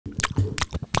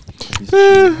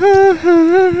That's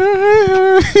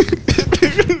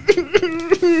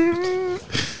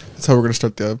how we're gonna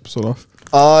start the episode off.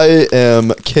 I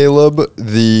am Caleb,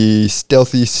 the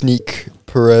stealthy sneak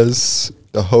Perez,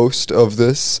 the host of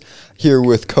this, here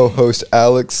with co-host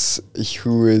Alex,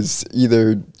 who is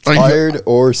either tired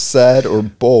or sad or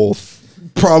both.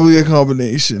 Probably a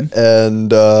combination.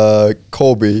 And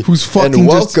Colby, who's fucking and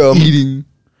welcome, just eating.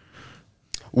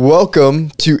 Welcome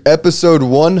to episode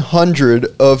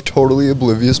 100 of Totally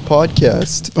Oblivious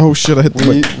Podcast. Oh shit! I hit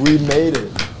we made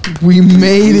it. We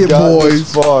made it,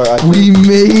 boys. We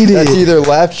made it. That's either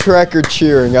laugh track or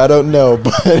cheering. I don't know,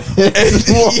 but it's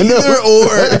either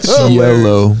or.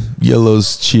 Yellow.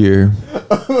 Yellow's cheer.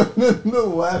 The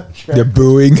laugh track. They're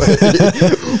booing.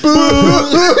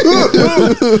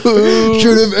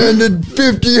 Should have ended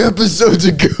 50 episodes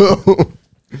ago.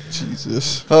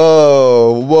 Jesus.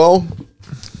 Oh, well.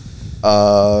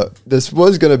 This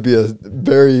was going to be a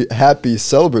very happy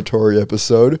celebratory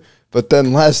episode, but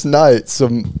then last night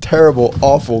some terrible,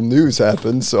 awful news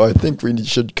happened, so I think we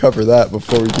should cover that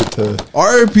before we get to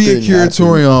R.I.P. Akira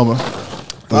Toriyama.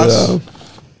 That's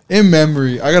in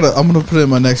memory. I'm gonna put it in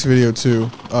my next video too.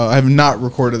 I have not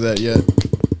recorded that yet.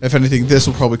 If anything, this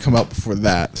will probably come out before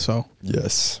that. So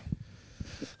yes.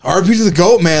 R.I.P. to the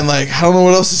GOAT, man. Like, I don't know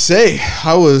what else to say.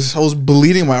 I was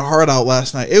bleeding my heart out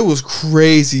last night. It was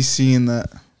crazy seeing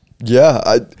that. Yeah,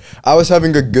 I was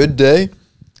having a good day.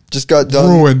 Just got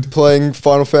done playing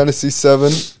Final Fantasy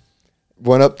VII.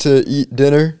 Went up to eat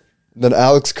dinner. Then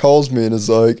Alex calls me and is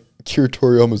like, Akira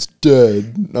Toriyama's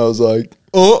dead. And I was like,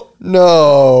 oh,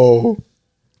 no.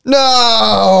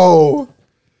 No.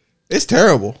 It's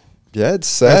terrible. Yeah, it's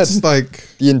sad. It's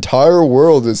like the entire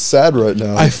world is sad right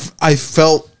now. I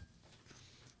felt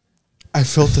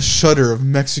the shudder of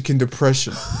Mexican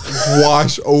depression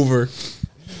wash over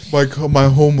my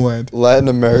homeland. Latin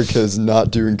America is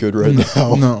not doing good right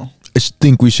now. No. I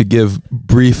think we should give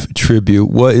brief tribute.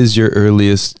 What is your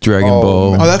earliest Dragon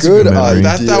Ball? Oh, that's good a good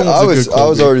idea. That was I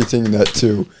was already thinking that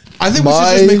too. I think we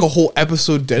should just make a whole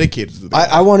episode dedicated to that.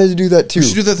 I wanted to do that too. We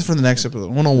should do that for the next episode.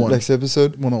 101. Next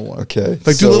episode? 101. Okay.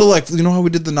 Like do a little, like, you know how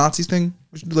we did the Nazi thing?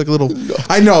 We should do like a little,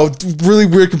 I know, really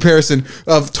weird comparison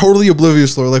of Totally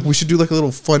Oblivious lore. Like we should do like a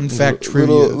little fun fact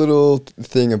trivia. Little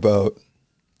thing about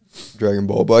Dragon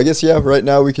Ball. But I guess, yeah, right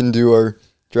now we can do our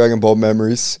Dragon Ball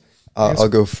memories. I'll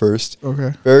go first.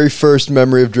 Okay. Very first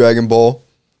memory of Dragon Ball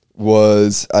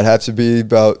was, I'd have to be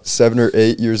about 7 or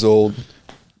 8 years old.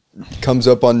 Comes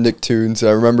up on Nicktoons.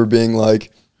 I remember being like,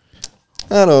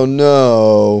 I don't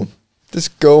know. This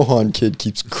Gohan kid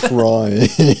keeps crying.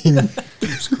 He's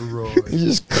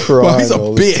just crying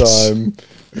all the time.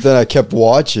 But then I kept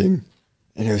watching,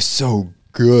 and it was so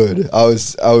good. I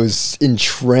was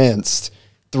entranced,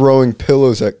 throwing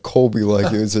pillows at Colby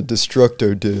like it was a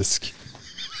Destructo disc.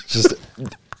 Just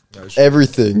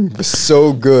everything was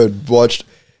so good.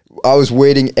 I was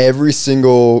waiting every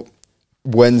single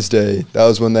Wednesday. That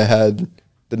was when they had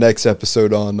the next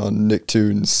episode on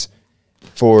Nicktoons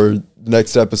for the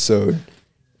next episode.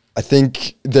 I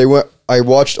think I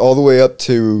watched all the way up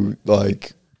to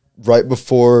like right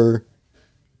before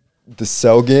the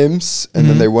Cell games, and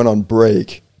then they went on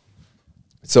break.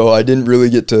 So I didn't really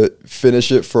get to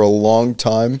finish it for a long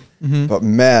time. But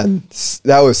man,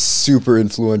 that was super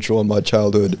influential in my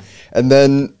childhood. And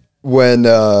then when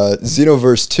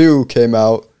Xenoverse 2 came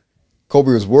out,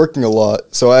 Colby was working a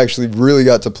lot, so I actually really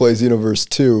got to play Xenoverse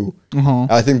 2.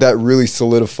 I think that really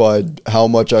solidified how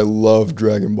much I love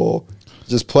Dragon Ball.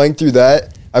 Just playing through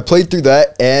that, I played through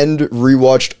that and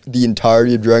rewatched the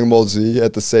entirety of Dragon Ball Z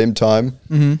at the same time.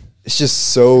 It's just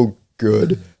so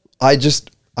good. I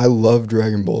love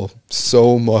Dragon Ball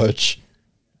so much.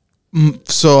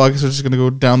 So I guess we're just going to go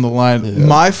down the line. Yeah.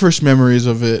 My first memories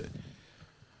of it,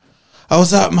 I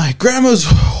was at my grandma's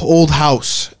old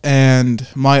house, and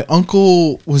my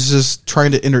uncle was just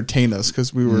trying to entertain us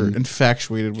because we were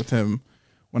infatuated with him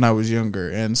when I was younger.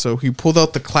 And so he pulled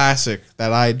out the classic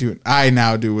that I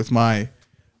now do with my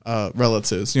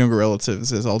younger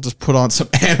relatives, is I'll just put on some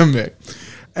anime.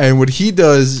 And what he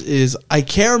does is, I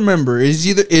can't remember,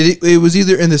 it was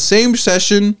either in the same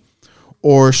session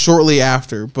or shortly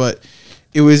after, but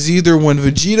it was either when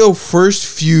Vegito first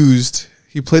fused.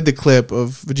 He played the clip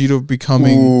of Vegeta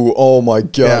becoming... Ooh, oh my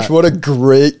gosh, what a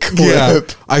great clip. Yeah.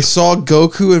 I saw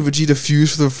Goku and Vegeta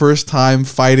fuse for the first time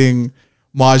fighting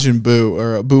Majin Buu,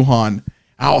 or Buhan.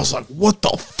 I was like, what the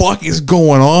fuck is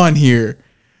going on here?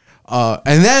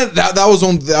 And then that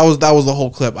was the whole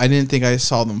clip. I didn't think I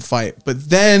saw them fight. But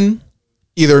then,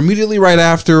 either immediately right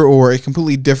after or a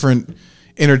completely different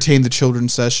Entertain the Children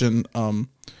session,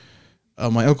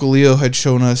 my Uncle Leo had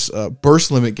shown us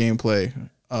burst limit gameplay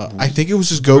I think it was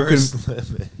just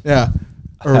Goku. Yeah.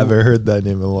 I haven't heard that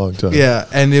name in a long time. Yeah,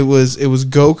 and it was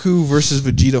Goku versus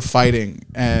Vegeta fighting,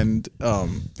 and I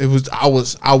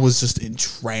was just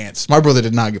entranced. My brother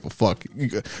did not give a fuck.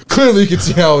 Clearly, you can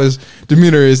see how his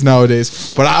demeanor is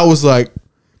nowadays. But I was like,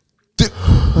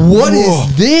 "What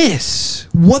is this?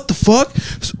 What the fuck?"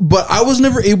 But I was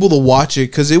never able to watch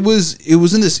it because it was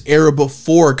in this era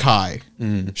before Kai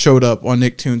showed up on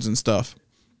Nicktoons and stuff.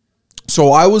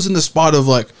 So I was in the spot of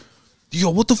like, yo,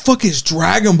 what the fuck is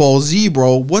Dragon Ball Z,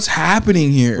 bro? What's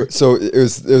happening here? So it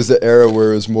was the era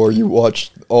where it was more you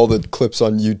watched all the clips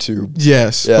on YouTube.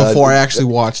 Yes, before I actually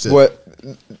watched it. What,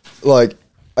 like,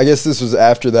 I guess this was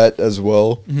after that as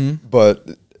well. Mm-hmm. But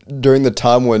during the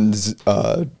time when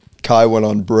Kai went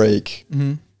on break,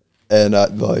 and I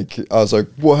was like,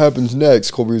 what happens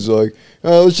next? Colby was like,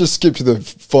 let's just skip to the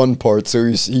fun part. So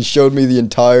he showed me the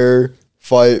entire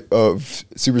fight of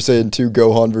Super Saiyan 2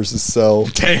 Gohan versus Cell.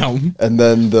 Damn. And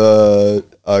then the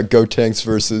Gotenks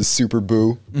versus Super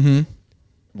Buu. Mm-hmm.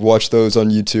 Watched those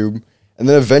on YouTube. And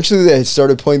then eventually they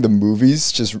started playing the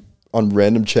movies just on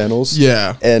random channels.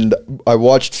 Yeah. And I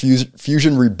watched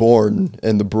Fusion Reborn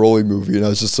and the Broly movie, and I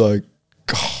was just like,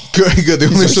 good. They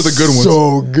only show the good ones.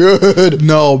 So good.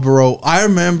 No, bro. I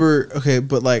remember,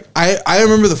 but like, I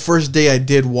remember the first day I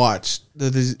did watch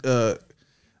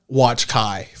watch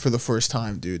Kai for the first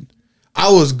time, dude. I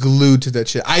was glued to that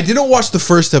shit. I didn't watch the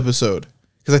first episode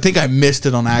because I think I missed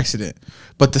it on accident.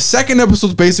 But the second episode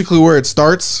is basically where it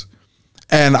starts.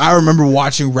 And I remember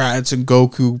watching Raditz and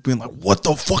Goku being like, what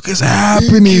the fuck is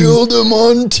happening? You killed him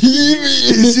on TV.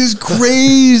 This is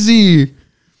crazy.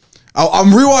 I'm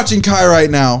rewatching Kai right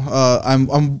now.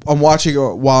 I'm watching it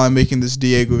while I'm making this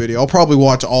Diego video. I'll probably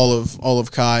watch all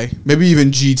of Kai, maybe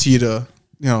even GT to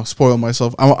spoil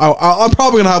myself. I'm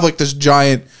probably gonna have like this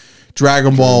giant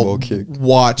Dragon Ball kick.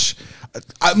 Watch.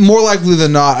 More likely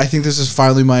than not, I think this is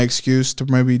finally my excuse to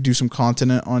maybe do some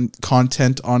content on it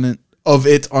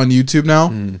on YouTube now,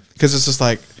 because it's just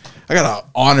like I gotta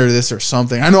honor this or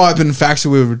something. I know I've been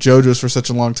infatuated with JoJo's for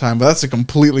such a long time, but that's a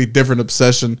completely different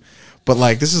obsession. But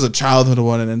like this is a childhood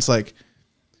one, and it's like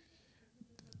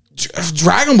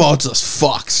Dragon Ball just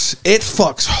fucks. It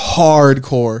fucks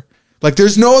hardcore. Like,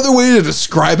 there's no other way to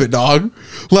describe it, dog.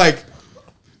 Like,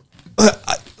 I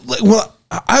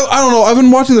don't know. I've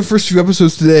been watching the first few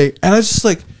episodes today, and I was just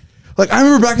like I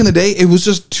remember back in the day, it was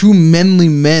just two manly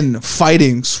men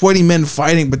fighting, sweaty men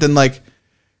fighting. But then, like,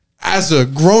 as a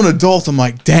grown adult, I'm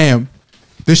like, damn,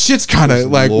 this shit's kind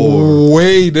of like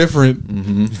way different.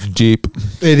 Mm-hmm. Deep.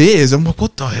 It is. I'm like,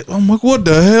 what the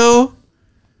hell?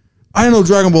 I didn't know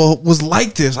Dragon Ball was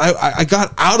like this. I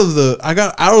got out of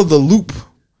the loop.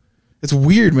 It's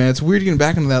weird, man. It's weird getting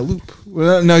back into that loop.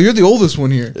 Now you're the oldest one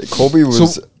here. Colby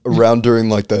was around during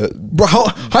like the. Bro,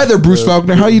 hi there, Bruce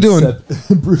Faulkner. How you doing?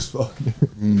 Bruce Faulkner.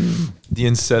 The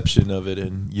inception of it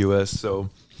in U.S.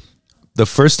 So the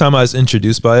first time I was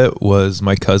introduced by it was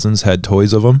my cousins had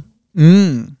toys of them.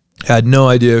 Had no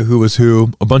idea who was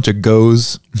who. A bunch of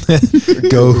goes.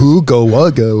 Go who? Go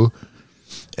what? Go.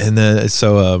 And then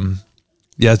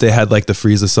they had like the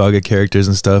Frieza Saga characters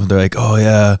and stuff. And they're like, oh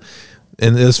yeah.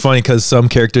 And it was funny because some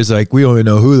characters are like, we don't even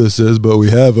know who this is, but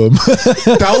we have them.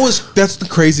 That's the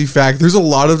crazy fact. There's a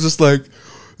lot of just like,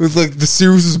 with like the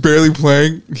series is barely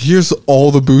playing. Here's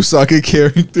all the Busaka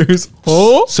characters.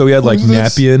 Oh, so we had like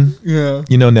Napian. Yeah,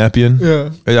 you know Napian. Yeah,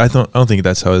 I don't think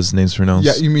that's how his name's pronounced.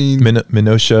 Yeah, you mean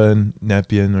Minosha and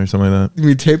Napian or something like that. You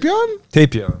mean Tapion?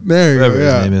 Tapion. There you go.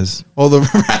 Whatever his name is. All the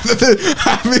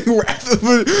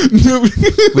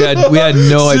we had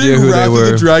no idea who they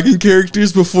were. The dragon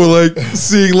characters before like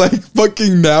seeing like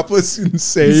fucking Napa's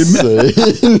insane.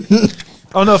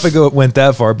 I don't know if it went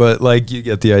that far, but like you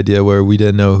get the idea where we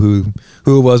didn't know who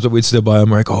it was, but we'd still buy them.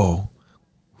 We're like, oh,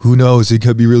 who knows? He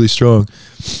could be really strong.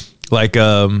 Like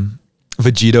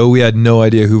Vegito, we had no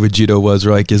idea who Vegito was.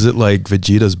 We're like, is it like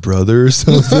Vegeta's brother or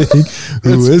something?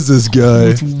 Who is this guy?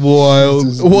 It's wild.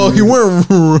 Well, you weren't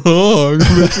wrong.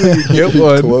 You get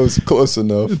one. Close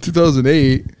enough.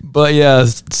 2008. But yeah,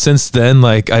 since then,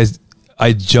 like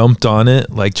I jumped on it,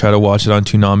 like try to watch it on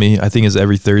Toonami. I think it's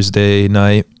every Thursday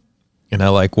night. And I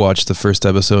like watched the first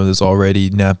episode. It's already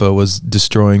Nappa was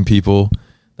destroying people.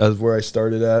 That was where I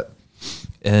started at.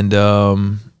 And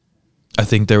I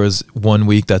think there was one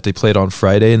week that they played on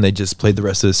Friday and they just played the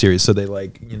rest of the series. So they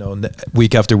like,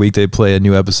 week after week they play a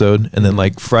new episode. And then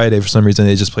like Friday, for some reason,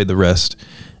 they just played the rest.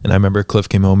 And I remember Cliff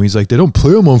came home. He's like, they don't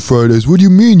play them on Fridays. What do you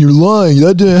mean? You're lying.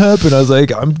 That didn't happen. I was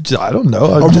like, I don't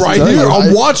know. I'm right here.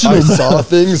 I'm watching them. I saw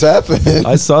things happen.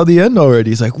 I saw the end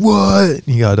already. He's like, what?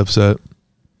 He got upset.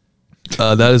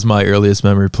 That is my earliest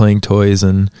memory, playing toys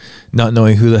and not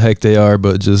knowing who the heck they are,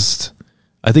 but just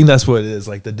I think that's what it is.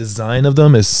 Like the design of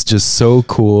them is just so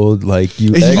cool. Like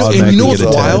you And automatically you know get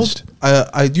what's attached.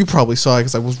 wild? You probably saw it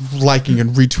because I was liking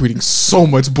and retweeting so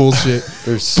much bullshit.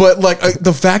 There's- But like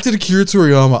the fact that Akira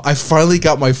Toriyama, I finally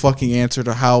got my fucking answer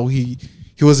to how he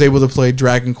was able to play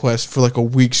Dragon Quest for like a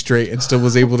week straight and still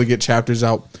was able to get chapters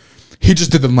out. He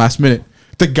just did them last minute.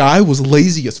 The guy was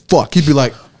lazy as fuck. He'd be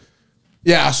like,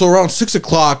 yeah, so around 6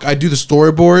 o'clock, I'd do the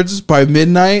storyboards. By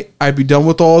midnight, I'd be done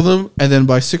with all of them, and then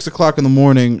by 6 o'clock in the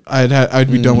morning,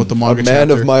 I'd be done with the A manga. man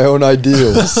chapter. of my own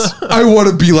ideals. I want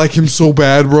to be like him so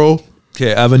bad, bro.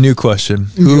 Okay, I have a new question.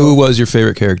 Who was your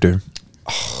favorite character?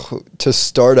 To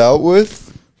start out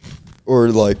with, or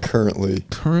like currently?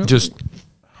 Just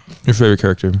your favorite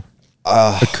character.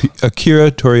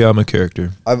 Akira Toriyama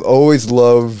character. I've always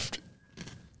loved,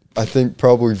 I think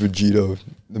probably Vegeta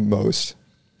the most.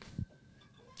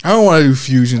 I don't want to do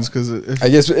fusions because I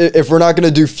guess if we're not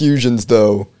gonna do fusions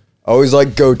though, I always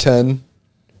like Goten.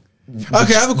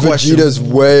 okay, I have a question. Vegeta's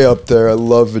way up there. I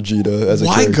love Vegeta as a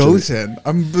Why character. Goten?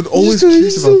 I'm always He's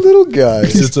curious just a about little guy.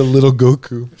 He's just a little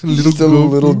Goku. Just a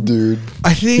little dude.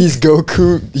 I think He's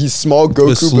Goku. He's small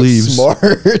Goku, sleeves. but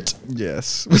smart.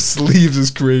 yes, with sleeves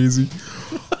is crazy.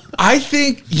 I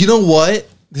think you know what?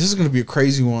 This is gonna be a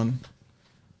crazy one.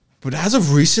 But as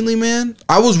of recently, man,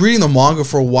 I was reading the manga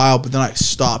for a while, but then I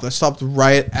stopped. I stopped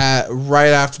right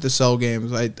after the Cell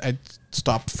games. I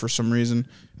stopped for some reason.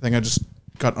 I think I just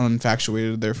got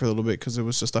uninfatuated there for a little bit because it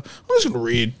was just I'm just gonna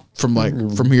read from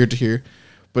here to here.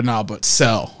 But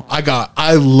Cell. Hear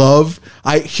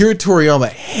Toriyama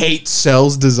hates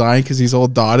Cell's design because he's all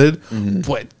dotted.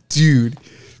 But dude,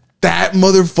 that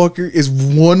motherfucker is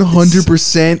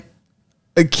 100%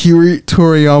 Akira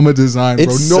Toriyama design,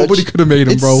 bro. Nobody could have made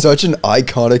him, bro. It's such an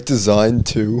iconic design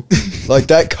too. Like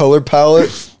that color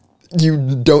palette,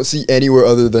 you don't see anywhere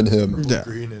other than him. Yeah.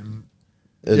 Green and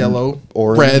And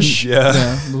orange. red, Yeah.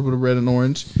 a little bit of red and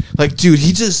orange. Like, dude,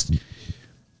 he just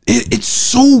it's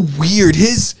so weird.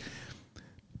 His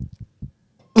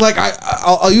like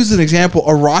I'll use an example.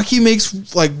 Araki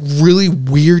makes like really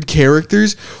weird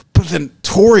characters, but then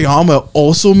Toriyama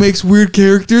also makes weird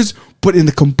characters, but in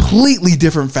a completely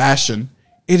different fashion.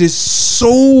 It is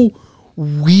so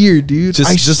weird, dude.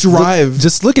 Just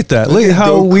look at that. Look at at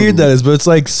how Goku. weird that is, but it's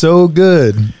like so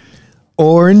good.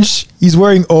 Orange. He's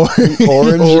wearing orange.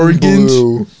 Orange and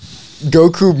blue.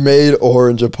 Goku made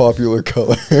orange a popular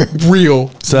color. real.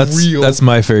 So that's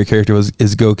my favorite character is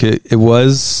Goku. It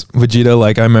was Vegeta.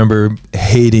 Like I remember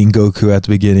hating Goku at the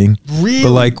beginning. Really?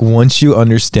 But like once you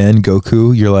understand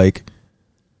Goku, you're like,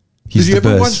 he's Did you the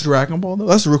ever best. watch Dragon Ball though?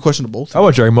 That's a real question to both. I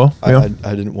watched Dragon Ball. Yeah.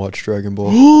 I didn't watch Dragon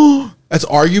Ball. That's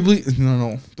arguably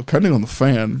no. Depending on the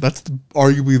fan, that's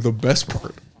arguably the best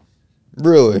part.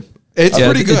 Really? It's Yeah,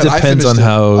 pretty good. It depends on I finished it.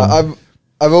 how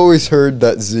I've always heard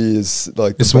that Z is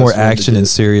like the it's best more one to action get. and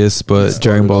serious, but Yeah.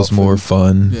 Dragon Ball's Started off more with-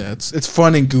 fun. Yeah, it's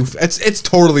fun and goofy. It's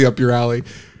totally up your alley.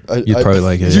 You'd probably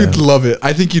like it. You'd Yeah. love it.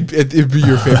 I think it'd be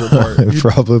your favorite part. I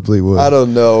probably would. I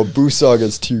don't know. Buu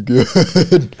Saga's too good.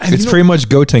 It's pretty much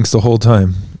Gotenks the whole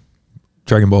time.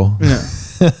 Dragon Ball. yeah.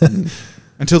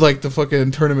 Until like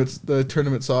the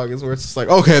tournament sagas where it's just like,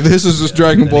 okay, this is just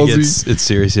Dragon Ball Z. It's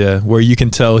serious, yeah. Where you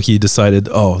can tell he decided,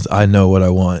 oh, I know what I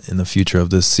want in the future of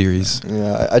this series.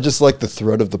 Yeah, I just like the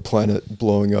threat of the planet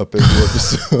blowing up every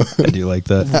episode. I do like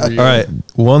that. Real. All right,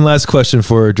 one last question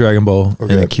for Dragon Ball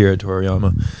and Okay. Akira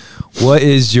Toriyama. What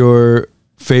is your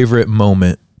favorite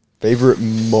moment? Favorite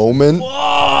moment?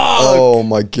 Oh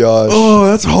my gosh. Oh,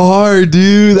 that's hard,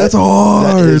 dude. That's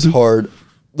hard. That is hard.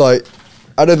 Like,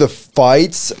 out of the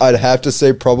fights, I'd have to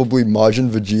say probably Majin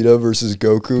Vegeta versus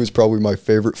Goku is probably my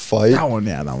favorite fight. That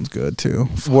one's good too.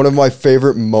 One of my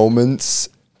favorite moments,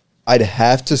 I'd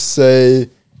have to say,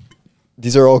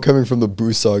 these are all coming from the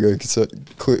Buu saga, so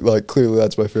clearly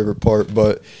that's my favorite part,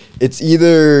 but it's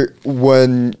either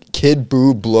when Kid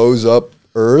Buu blows up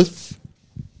Earth,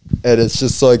 and it's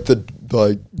just like the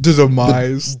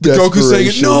demise. The Goku saying,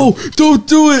 desperation. "No, don't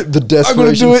do it." the I'm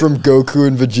gonna do desperation it. from Goku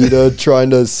and Vegeta trying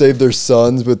to save their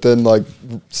sons, but then like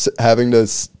having to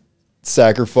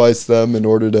sacrifice them in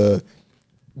order to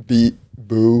beat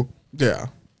Buu. Yeah.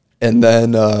 And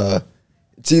then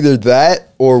it's either that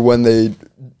or when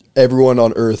everyone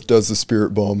on Earth does the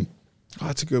spirit bomb. Oh,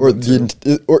 that's a good Or one too.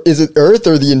 or is it Earth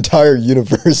or the entire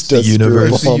universe does universe.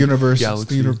 It's the spirit bomb? universe.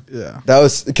 Galaxy. Yeah. That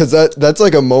was because that's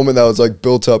like a moment that was like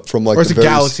built up from like Or it's the a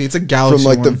galaxy. It's a from galaxy.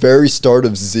 like the one. very start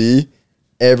of Z.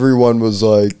 Everyone was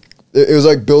like, it was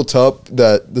like built up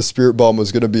that the spirit bomb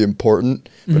was going to be important,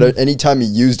 but at any time he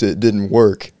used it, it didn't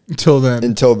work Until then.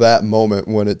 until that moment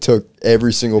when it took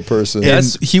every single person.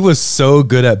 He was so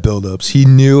good at buildups. He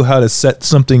knew how to set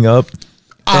something up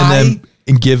and then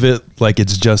give it like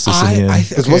its justice in the end.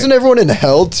 Because wasn't everyone in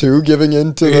hell too giving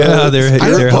in to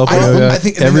they're helping. I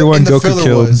think everyone the Goku filler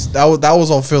killed. that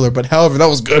was all filler, but however, that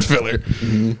was good filler.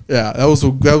 Mm-hmm. Yeah, that was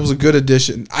a good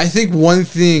addition. I think one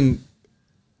thing,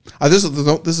 this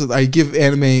is I give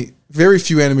very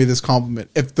few anime this compliment.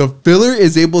 If the filler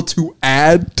is able to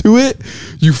add to it,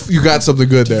 you got something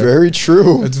good there. Very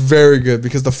true. It's very good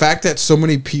because the fact that so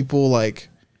many people like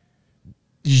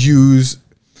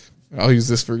I'll use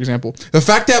this for example. The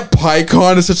fact that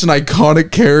PyCon is such an iconic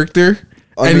character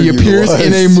and he appears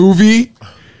in a movie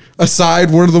aside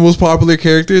one of the most popular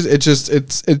characters,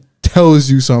 it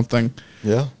tells you something.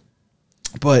 Yeah.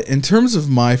 But in terms of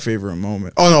my favorite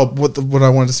moment, what I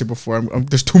wanted to say before,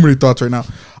 there's too many thoughts right now.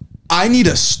 I need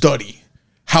to study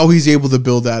how he's able to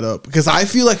build that up because I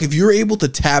feel like if you're able to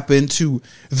tap into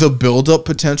the build-up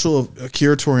potential of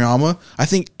Akira Toriyama, I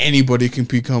think anybody can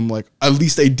become like at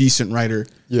least a decent writer.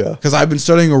 Yeah, because I've been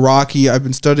studying Iraqi, I've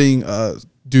been studying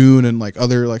Dune and like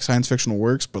other like science fictional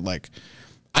works, but like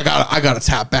I gotta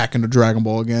tap back into Dragon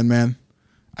Ball again, man.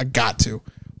 I got to.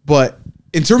 But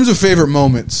in terms of favorite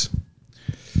moments,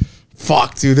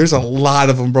 fuck, dude, there's a lot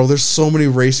of them, bro. There's so many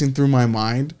racing through my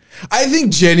mind. I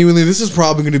think genuinely this is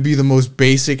probably going to be the most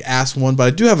basic ass one, but I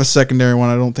do have a secondary one.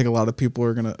 I don't think a lot of people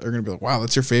are gonna be like, wow,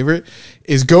 that's your favorite.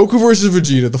 Is Goku versus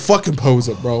Vegeta, the fucking pose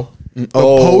up, bro. The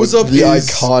pose up the is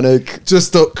iconic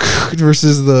just the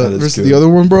versus the other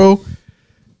one, bro.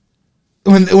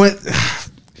 When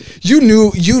you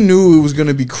knew it was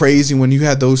gonna be crazy when you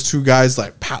had those two guys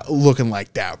like looking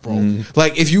like that, bro.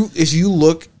 Like if you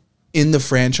look in the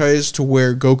franchise to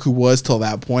where Goku was till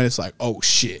that point, it's like, oh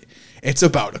shit, it's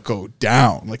about to go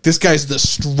down. Like this guy's the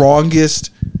strongest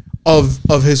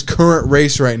of his current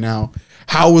race right now.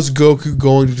 How is Goku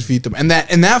going to defeat them? And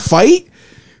that fight,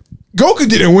 Goku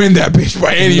didn't win that bitch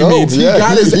by any means. He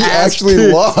got his ass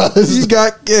kicked. Lost. He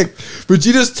got kicked.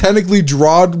 Vegeta's technically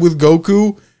drawed with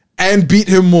Goku and beat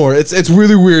him more. It's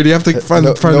really weird. You have to find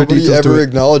the details. Nobody ever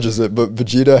acknowledges it, but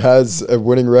Vegeta has a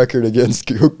winning record against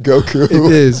Goku. It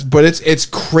is, but it's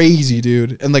crazy,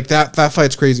 dude. And like that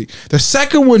fight's crazy. The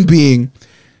second one being,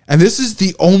 and this is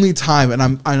the only time, and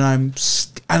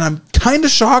I'm kind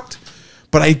of shocked,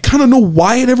 but I kind of know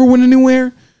why it never went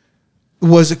anywhere. It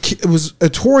was a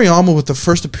Toriyama with the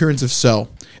first appearance of Cell,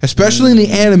 especially in the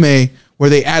anime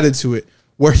where they added to it,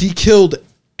 where he killed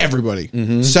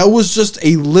everybody. Cell was just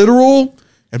a literal,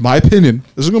 in my opinion,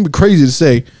 this is going to be crazy to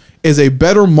say, is a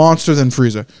better monster than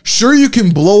Frieza. Sure, you can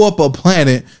blow up a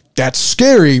planet, that's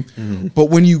scary, but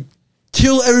when you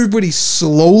kill everybody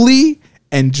slowly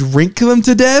and drink them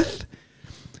to death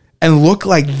and look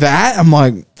like that, I'm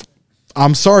like,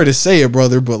 I'm sorry to say it,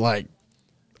 brother, but like,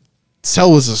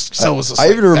 Cell was just I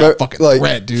like even remember fucking like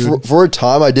threat, dude. For a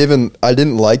time I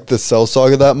didn't like the Cell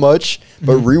saga that much,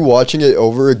 but rewatching it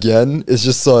over again is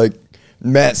just like,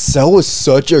 man, Cell was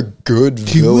such a good villain.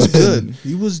 He was good.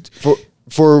 He was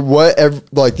for whatever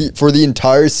for the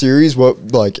entire series,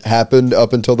 what like happened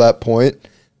up until that point,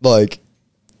 like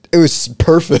it was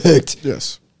perfect.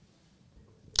 Yes.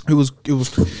 It was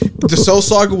the Cell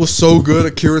saga was so good.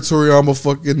 Akira Toriyama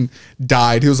fucking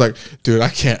died. He was like, dude, I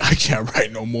can't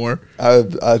write no more. I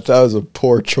thought it was a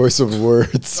poor choice of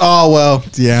words. Oh well,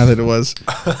 yeah, that it was.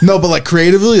 No, but like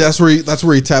creatively, that's where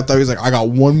he tapped out. He's like, I got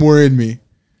one more in me,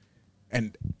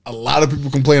 and a lot of people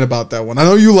complain about that one. I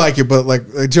know you like it, but like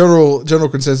general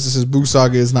consensus is Buu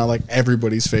Saga is not like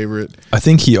everybody's favorite. I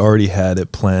think he already had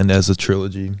it planned as a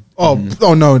trilogy. Oh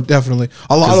no, definitely.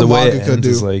 A lot of manga could do.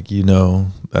 Is like, you know,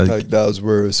 like that was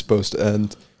where it was supposed to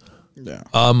end. Yeah.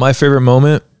 My favorite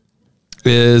moment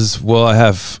is, well, I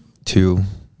have two.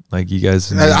 Like you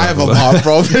guys, I have a lot,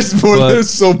 bro. There's more than one.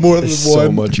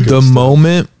 So much good the stuff.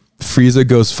 moment Frieza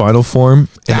goes final form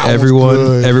and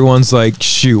everyone's like,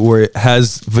 shoot, where it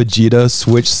has Vegeta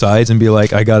switch sides and be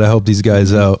like, I gotta help these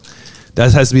guys out.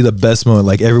 That has to be the best moment.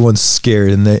 Like everyone's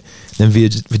scared, and then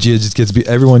Vegeta just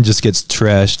everyone just gets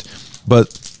trashed.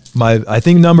 But I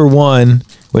think number one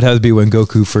would have to be when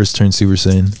Goku first turned Super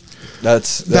Saiyan.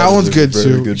 That one's good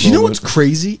too. You know what's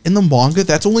crazy? In the manga,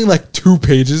 that's only like 2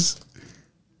 pages.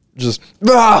 Just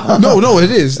no,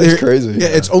 it is. It's crazy. Yeah,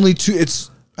 it's only 2.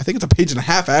 I think it's a page and a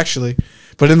half actually.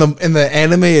 But in the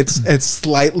anime, it's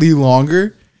slightly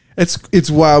longer. It's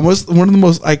wild. One of the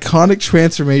most iconic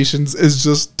transformations is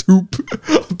just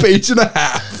a page and a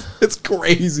half. It's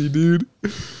crazy, dude.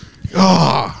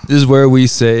 This is where we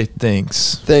say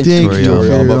thanks. Thank you,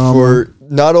 Toriyama, for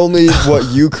not only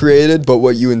what you created, but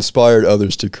what you inspired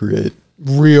others to create.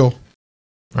 Real.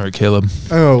 All right, Caleb.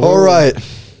 Oh, all right.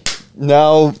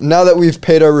 Now that we've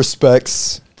paid our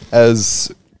respects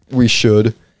as we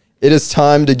should, it is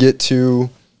time to get to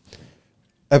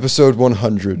episode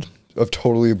 100. of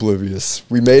Totally Oblivious.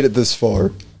 We made it this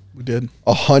far. We did.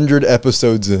 100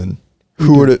 episodes in.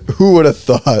 Who would have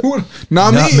thought?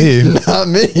 Not me. Not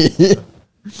me.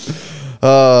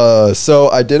 So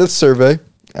I did a survey,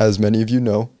 as many of you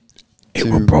know. It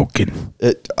were broken.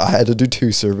 I had to do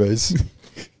 2 surveys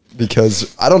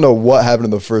because I don't know what happened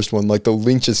in the first one. Like the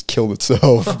link just killed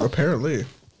itself. Apparently.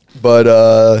 But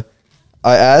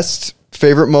I asked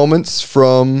favorite moments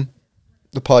from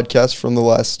the podcast from the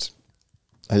last,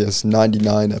 I guess,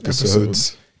 99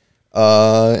 episodes.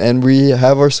 And we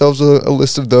have ourselves a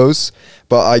list of those.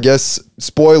 But I guess,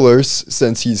 spoilers,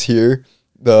 since he's here,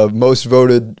 the most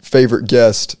voted favorite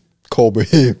guest,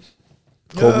 Colby.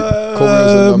 Colby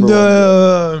was the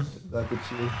number one.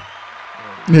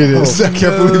 It is. I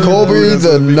can't believe Colby,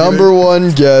 the number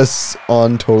one guest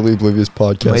on Totally Oblivious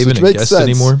Podcast. Am I even a guest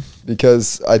anymore?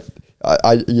 Because I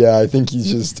think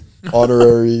he's just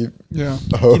honorary. Yeah.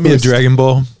 Host. Give me a Dragon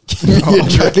Ball.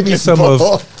 Give me some of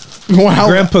Wow.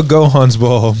 Grandpa Gohan's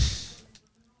ball.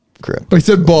 Grandpa. I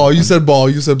said ball. You said ball.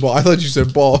 You said ball. I thought you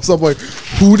said ball. So I'm like,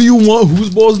 who do you want? Whose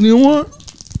balls do you want?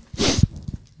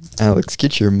 Alex,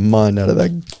 get your mind out of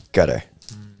that gutter.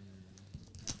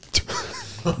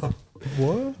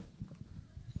 What?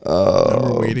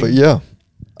 But yeah.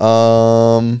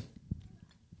 I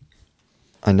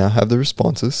now have the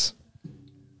responses.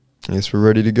 I guess we're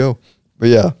ready to go. But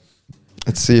yeah,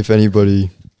 let's see if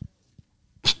anybody.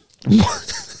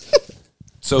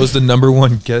 So is the number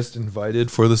one guest invited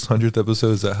for this 100th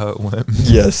episode? Is that how it went?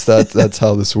 Yes, that's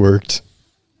how this worked.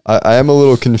 I am a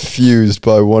little confused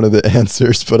by one of the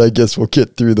answers, but I guess we'll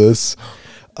get through this.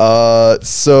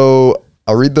 So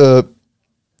I'll read the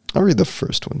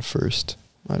first one first.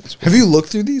 Might as well. Have you looked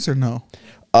through these or no?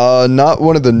 Not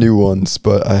one of the new ones,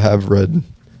 but I have read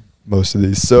most of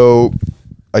these. So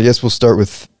I guess we'll start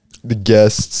with the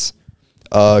guests.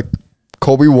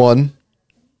 Colby won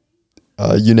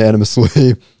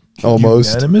unanimously,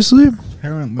 almost. Unanimously?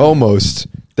 Apparently. Almost.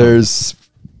 There's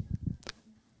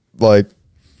like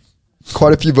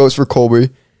quite a few votes for Colby,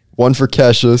 one for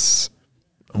Cassius.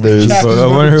 There's I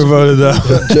wonder who voted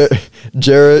that.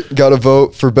 Jarrett got a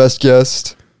vote for best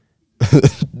guest.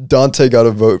 Dante got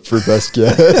a vote for best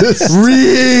guest.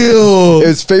 Real. It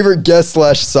was favorite guest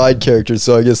 / side character,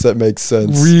 so I guess that makes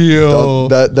sense. Real.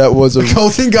 That was a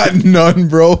Colton got none,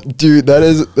 bro. dude. That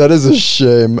is a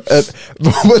shame. And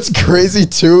what's crazy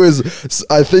too is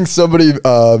I think somebody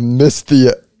missed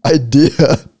the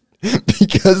idea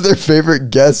because their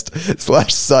favorite guest /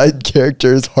 side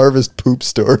character is Harvest Poop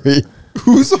Story.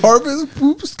 Who's Harvest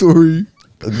Poop Story?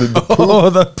 The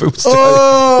poop The poop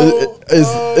story. is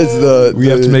the We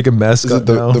have to make a is mascot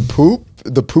it now. the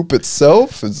poop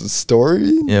itself is a story.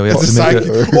 Yeah, we have It's to a make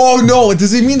side. it. Oh no!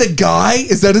 Does he mean the guy?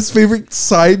 Is that his favorite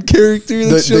side character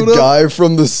that showed The up? guy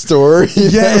from the story.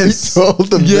 Yes. that we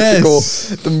told, Yes.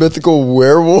 the mythical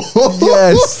werewolf.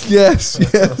 Yes.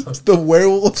 The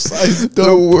werewolf sized The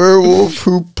dope. werewolf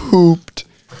who pooped.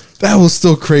 That was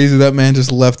still crazy. That man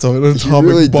just left an atomic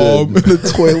really bomb did. in the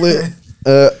toilet.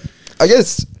 I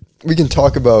guess we can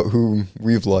talk about who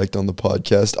we've liked on the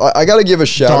podcast. I got to give a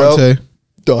shout out.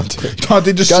 Dante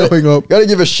Dante just showing up. Got to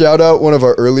give a shout out one of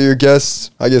our earlier guests,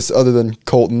 I guess other than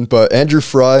Colton, but Andrew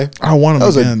Fry. I want him That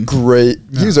was again.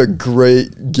 he was a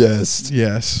great guest.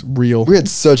 Yes, real. We had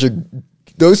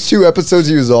those 2 episodes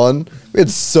he was on, we had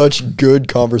such good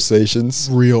conversations.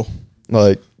 Real.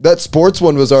 Like that sports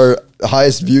one was our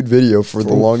highest viewed video for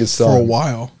the longest time. For a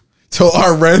while. Till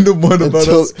our random one about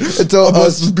Until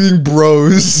us being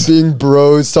bros. being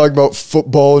bros, talking about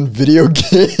football and video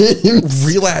games.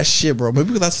 Real ass shit, bro.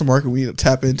 Maybe that's the market we need to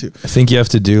tap into. I think you have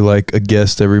to do like a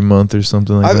guest every month or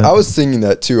something like that. I was thinking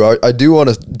that too. I do want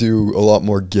to do a lot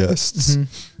more guests.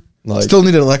 Like Still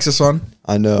need Alexis on.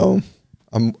 I know.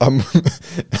 I'm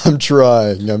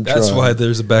trying. That's trying. why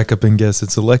there's a backup in guest.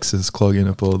 It's Alexis clogging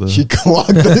up all the. She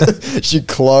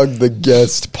clogged the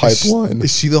guest pipeline.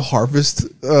 Is she the harvest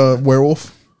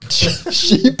werewolf?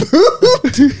 She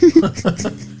pooped.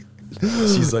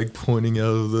 She's like pointing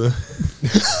out of the.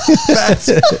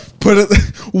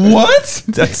 What?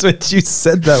 That's what you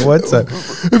said that one time.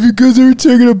 Have you guys ever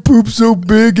taken a poop so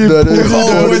big and That is-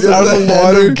 pooped it's out out of of the the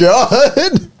water? water.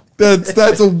 God.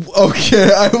 That's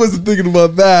okay. I wasn't thinking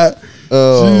about that.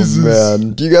 Oh Jesus.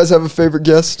 man. Do you guys have a favorite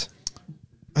guest?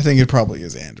 I think it probably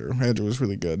is Andrew. Andrew was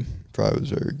really good. Probably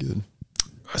was very good.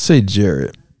 I say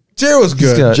Jarrett. Jared was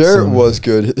good. got- Jarrett some- was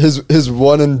good. His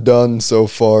one and done so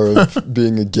far of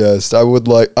being a guest. I would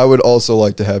also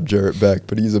like to have Jarrett back,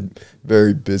 but he's a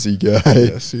very busy guy.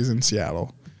 Yes, he's in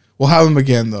Seattle. We'll have him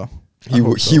again though. He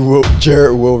will.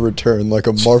 Jarrett will return like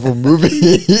a Marvel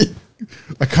movie.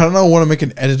 I kind of want to make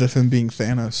an edit of him being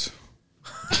Thanos.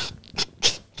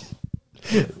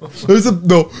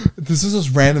 This is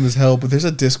just random as hell, but there's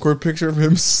a Discord picture of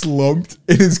him slumped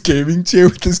in his gaming chair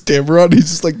with his camera on. He's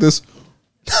just like this.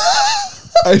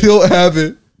 I don't have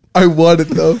it. I want it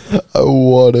though. I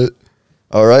want it.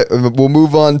 All right, we'll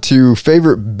move on to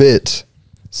favorite bit.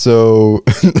 So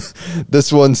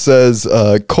this one says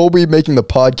Colby making the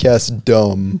podcast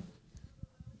dumb.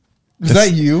 Is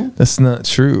that you? That's not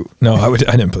true. No, I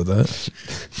didn't put that.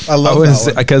 I love that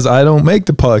one. Because I don't make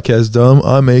the podcast dumb.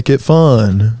 I make it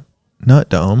fun, not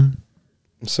dumb.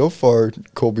 So far,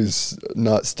 Colby's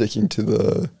not sticking to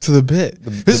the bit.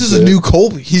 This is a new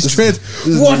Colby. He's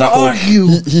What are you?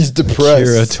 He's depressed.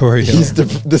 Akira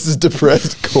Toriyama. This is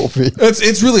depressed Colby.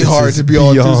 It's really hard to be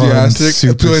all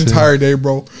enthusiastic the entire day,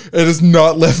 bro. It has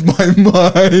not left my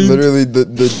mind. Literally,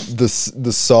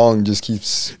 the song just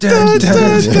keeps.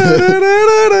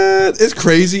 It's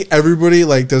crazy. Everybody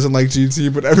doesn't like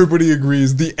GT, but everybody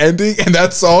agrees the ending and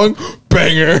that song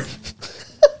banger.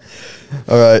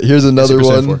 All right, here's another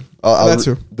one.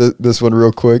 This one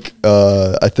real quick.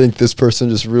 I think this person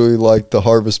just really liked the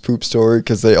Harvest Poop story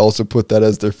because they also put that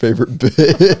as their favorite bit.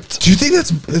 Do you think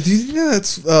that's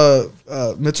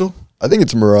Mitchell? I think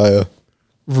it's Mariah.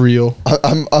 Real.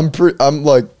 I'm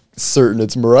like certain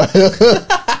it's Mariah.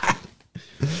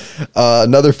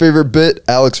 Another favorite bit,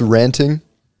 Alex ranting.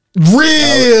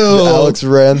 Real. Alex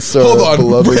rants. Hold on,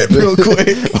 real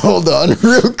quick. Hold on,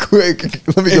 real quick.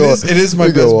 Let me go. It is my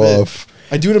best bit.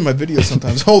 I do it in my videos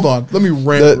sometimes. Hold on, let me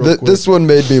rant real quick. This one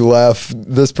made me laugh.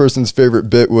 This person's favorite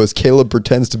bit was Caleb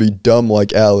pretends to be dumb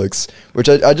like Alex, which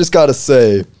I just gotta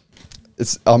say,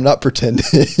 I'm not pretending.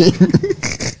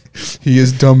 He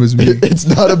is dumb as me. It's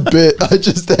not a bit. I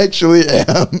just actually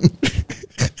am.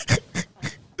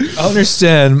 I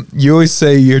understand. You always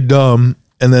say you're dumb.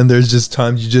 And then there's just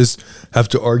times you just have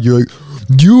to argue like,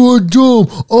 you are dumb,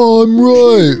 I'm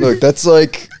right. Look, that's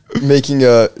like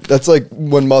that's like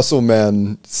when Muscle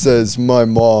Man says my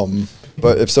mom,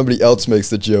 but if somebody else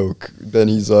makes the joke, then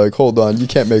he's like, hold on, you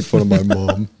can't make fun of my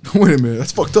mom. Wait a minute,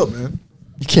 that's fucked up, man.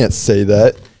 You can't say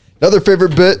that. Another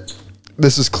favorite bit,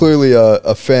 this is clearly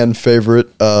a fan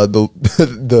favorite,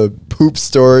 the poop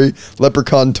story,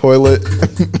 leprechaun toilet.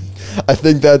 I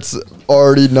think that's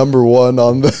already number one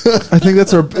on the. I think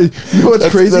that's our. You know what's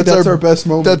crazy? That's our best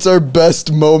moment. That's our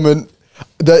best moment.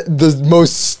 That the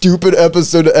most stupid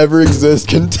episode to ever exist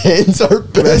contains our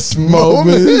best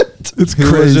moment. It's who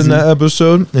crazy. was in that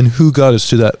episode and who got us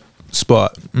to that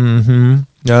spot? Mm-hmm.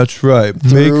 That's right.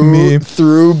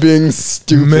 Through being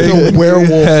stupid. Make a werewolf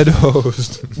head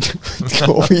host.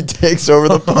 Colby takes over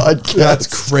the podcast.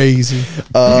 That's crazy.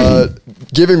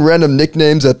 Giving random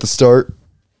nicknames at the start.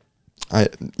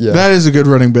 That is a good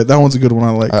running bit. That one's a good one.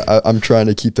 I like. I'm trying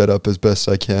to keep that up as best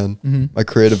I can. Mm-hmm. My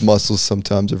creative muscles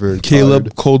sometimes are very Caleb,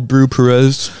 tired. Cold Brew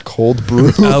Perez. Cold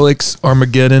Brew. Alex,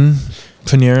 Armageddon.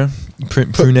 Panera.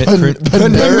 Pruneda.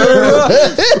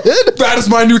 That is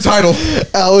my new title.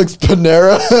 Alex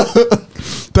Panera.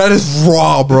 That is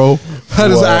raw, bro. That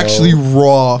is actually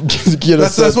raw.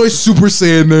 That's my Super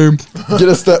Saiyan name. Get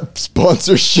us that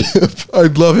sponsorship.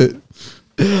 I'd love it.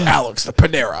 Alex the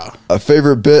Panera. A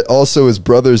favorite bit also is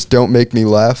Brothers Don't Make Me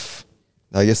Laugh.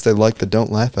 I guess they like the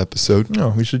Don't Laugh episode. Oh,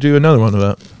 we should do another one of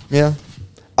that. Yeah.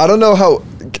 I don't know how,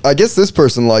 I guess this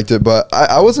person liked it, but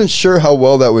I wasn't sure how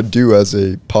well that would do as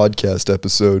a podcast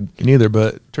episode. Neither,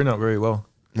 but it turned out very well.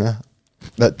 Yeah.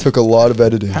 That took a lot of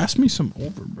editing. Pass me some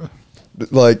over, bro.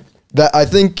 Like, that, I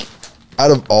think out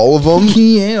of all of them,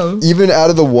 even out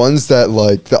of the ones that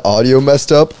like the audio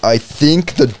messed up, I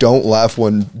think the Don't Laugh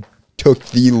one took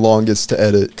the longest to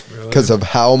edit because of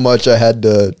how much I had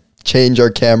to change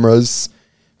our cameras,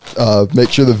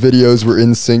 make sure the videos were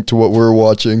in sync to what we were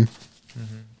watching.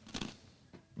 Mm-hmm.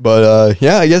 But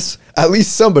yeah, I guess at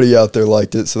least somebody out there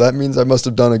liked it, so that means I must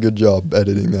have done a good job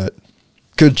editing that.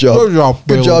 Good job.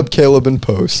 Good job, Caleb in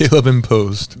post. Caleb in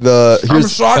post.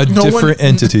 Here's a different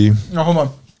entity. No, hold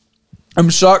on. I'm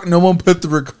shocked no one put the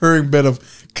recurring bit of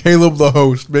Caleb the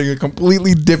host being a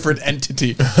completely different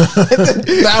entity.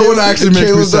 That one actually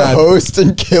makes me sad. Caleb the host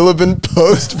and Caleb in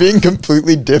post being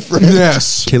completely different.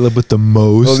 Yes. Caleb with the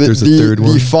most. Well, there's a third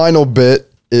one. The final bit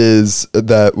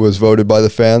that was voted by the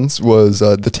fans was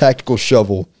the tactical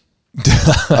shovel.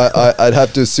 I'd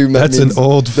have to assume that that's means an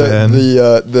old fan.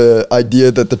 The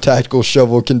idea that the tactical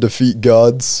shovel can defeat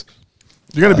gods.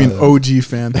 You gotta be an OG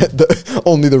fan.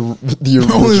 Only the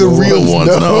real ones.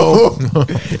 No.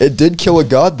 It did kill a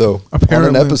god though.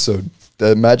 Apparently. On an episode.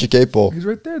 The Magic 8 Ball. He's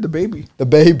right there, the baby. The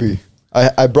baby.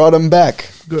 I brought him back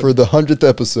for the 100th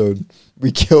episode.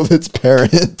 We killed its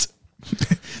parent.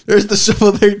 There's the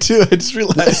shovel there too. I just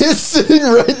realized. It's sitting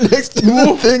right next to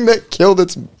the thing that killed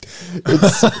its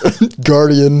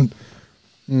guardian.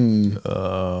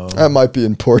 That might be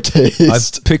in poor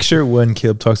taste. I picture when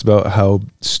Caleb talks about how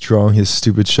strong his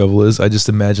stupid shovel is. I just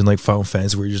imagine like Final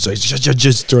Fantasy where you're just like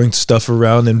just throwing stuff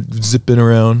around and zipping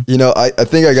around. You know, I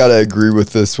think I gotta agree with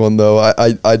this one though.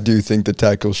 I do think the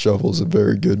tactical shovel is a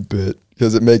very good bit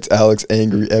because it makes Alex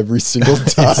angry every single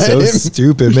time. It's so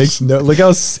stupid. It makes no look how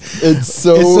it's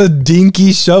a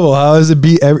dinky shovel. How is it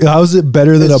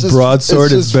better than a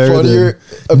broadsword? It's better funnier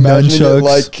than imagining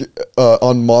nunchucks. it like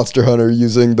on Monster Hunter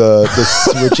using the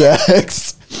switch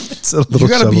axe. It's a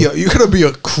little You gotta be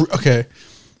okay.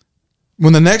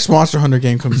 When the next Monster Hunter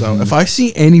game comes out, if I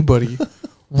see anybody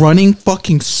running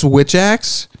fucking switch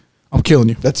axe, I'm killing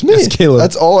you. That's me. That's Caleb.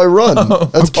 That's all I run.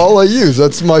 That's all I use.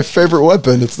 That's my favorite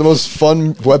weapon. It's the most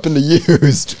fun weapon to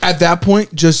use. At that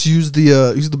point, just use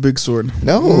the big sword.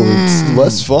 No, it's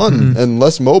less fun and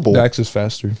less mobile. The axe is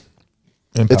faster.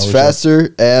 It's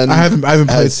faster and I haven't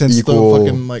played since the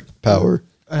fucking like power.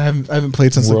 I haven't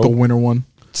played since like the winter one.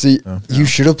 See, you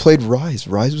should have played Rise.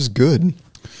 Rise was good.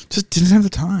 Just didn't have the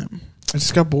time. I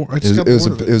just got bored.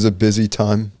 It was a busy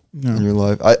time in your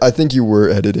life. I think you were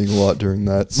editing a lot during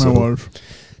that. So I was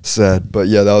sad, but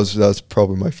yeah, that was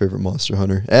probably my favorite Monster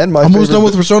Hunter and my. Almost done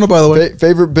with Persona, by the way.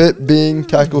 Favorite bit being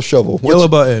tactical shovel. Yellow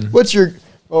button. What's your?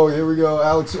 Oh, here we go.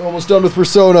 Alex almost done with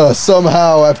Persona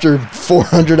somehow after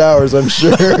 400 hours, I'm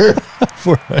sure.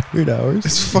 400 hours.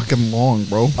 It's fucking long,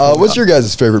 bro. What's your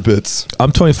guys' favorite bits?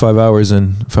 I'm 25 hours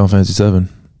in Final Fantasy 7,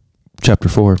 Chapter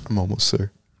 4. I'm almost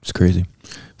there. It's crazy.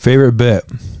 Favorite bit.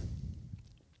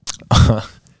 I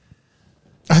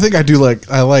think I do like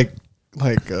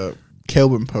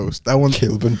Caleb Post. That one.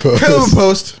 Caleb and Post. Caleb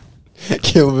Post.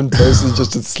 Caleb and Post is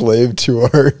just a slave to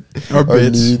our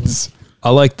bits. needs. I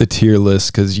like the tier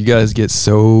list because you guys get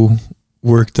so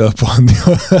worked up on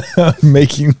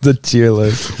making the tier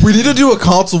list. We need to do a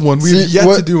console one. We've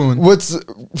yet to do one. What's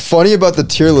funny about the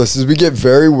tier list is we get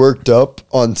very worked up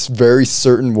on very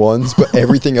certain ones, but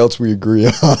everything else we agree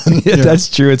on. Yeah, that's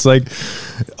true. It's like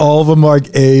all of them are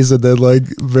A's and then like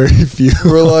very few.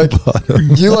 We're like,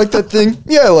 do you like that thing?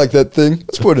 Yeah, I like that thing.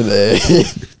 Let's put an A.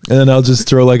 And then I'll just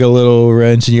throw like a little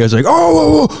wrench and you guys are like,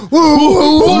 oh,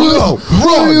 whoa,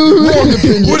 wrong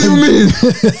opinion. What do you mean?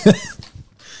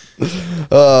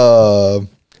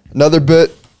 Another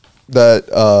bit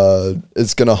that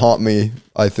is going to haunt me,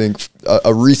 I think,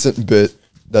 a recent bit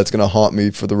that's going to haunt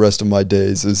me for the rest of my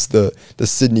days is the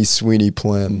Sydney Sweeney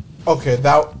plan. Okay,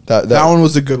 that one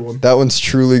was a good one. That one's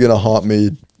truly going to haunt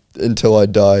me until I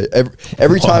die.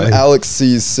 Every time Alex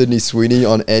sees Sydney Sweeney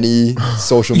on any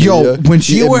social media,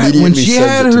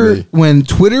 when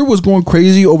Twitter was going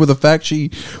crazy over the fact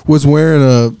she was wearing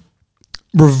a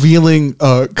revealing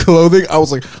clothing, I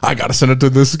was like, I gotta send it to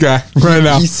this guy right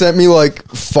now. He sent me like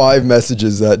 5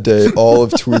 messages that day, all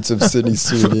of tweets of Sydney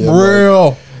Sweeney.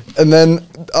 Real. And then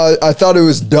I thought it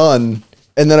was done.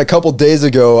 And then a couple days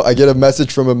ago, I get a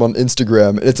message from him on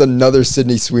Instagram. It's another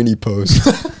Sydney Sweeney post.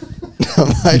 I'm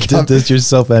like, you did this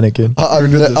yourself, Anakin.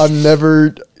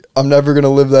 I'm never gonna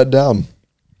live that down.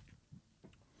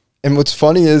 And what's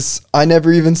funny is I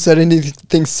never even said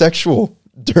anything sexual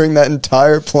during that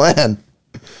entire plan.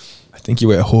 I think you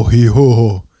went ho he ho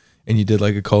ho, and you did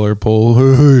like a color poll.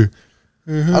 I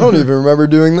don't even remember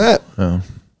doing that. Oh.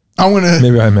 I'm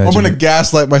gonna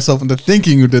gaslight myself into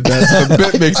thinking you did that. So the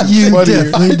bit makes it you funny.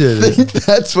 definitely did I think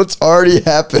that's what's already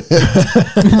happened.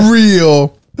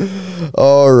 Real.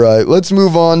 All right, let's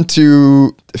move on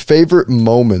to favorite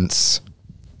moments.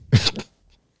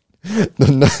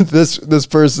 This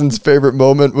person's favorite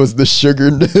moment was the sugar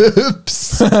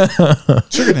nips.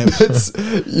 Sugar nips.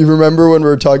 You remember when we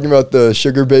were talking about the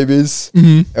sugar babies?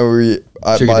 Mm-hmm.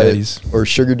 And daddies. Or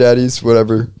sugar daddies,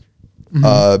 whatever.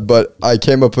 Mm-hmm. But I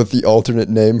came up with the alternate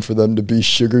name for them to be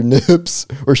sugar nips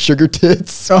or sugar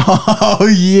tits. Oh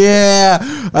yeah,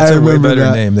 that's a way better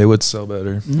name. They would sell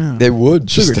better. Yeah. They would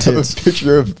Sugar just have tits. a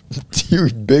picture of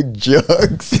 2 big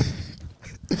jugs.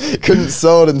 Couldn't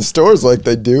sell it in stores like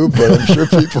they do, but I'm sure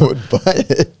people would buy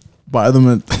it. Buy them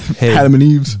at Adam and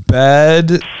Eve's.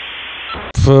 Bad.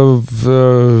 What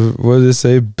did it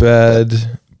say?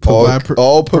 Bad.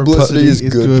 All publicity is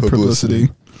good publicity.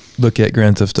 Look at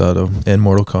Grand Theft Auto and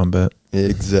Mortal Kombat.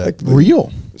 Exactly.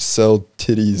 Real. Sell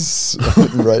titties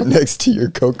right next to your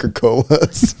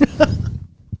Coca-Colas.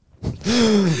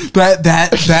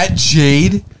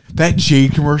 That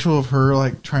Jade commercial of her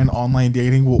like trying online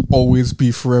dating will always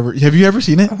be forever. Have you ever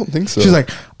seen it? I don't think so. She's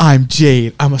like, I'm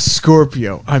Jade. I'm a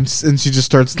Scorpio. and she just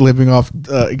starts living off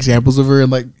examples of her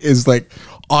and like is like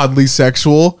oddly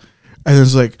sexual. And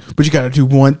it's like, but you got to do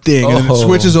one thing. And then it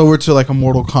switches over to like a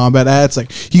Mortal Kombat ad. It's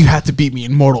like, you have to beat me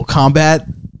in Mortal Kombat.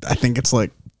 I think it's like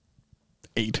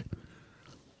 8.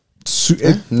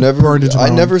 Never. burned into my I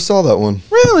own. never saw that one.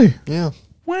 Really? Yeah.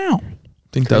 Wow. I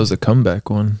think that was a comeback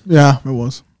one. Yeah, it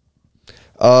was.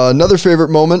 Another favorite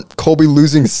moment: Colby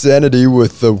losing sanity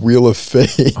with the Wheel of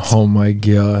Fate. Oh my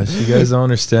gosh. You guys don't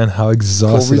understand how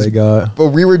exhausted Colby's- I got. But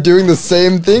we were doing the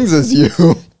same things as you.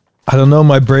 I don't know.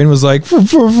 My brain was like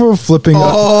flipping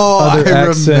other I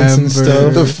accents and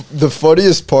remember. stuff. The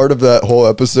funniest part of that whole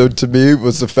episode to me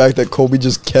was the fact that Colby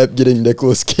just kept getting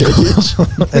Nicolas Cage.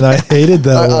 And I hated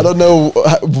that. I don't know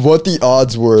what the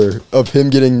odds were of him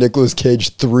getting Nicolas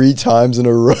Cage 3 times in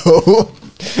a row.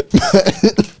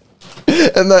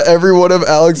 And that every one of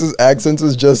Alex's accents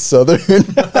was just Southern.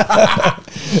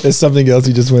 It's something else.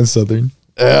 He just went Southern.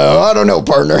 I don't know,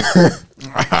 partner.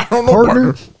 I don't know,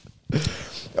 partner.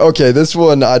 Okay, this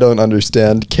one I don't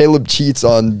understand. Caleb cheats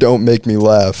on Don't Make Me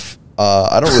Laugh.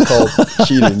 I don't recall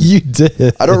cheating. You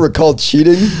did. I don't recall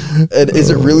cheating. And is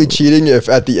it really cheating if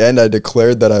at the end I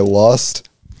declared that I lost?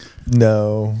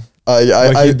 No.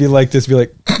 I He'd be like this, be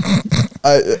like,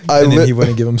 and then he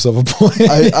wouldn't give himself a point.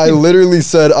 I literally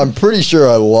said, I'm pretty sure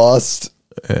I lost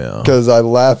Yeah. because I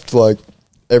laughed like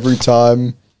every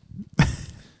time.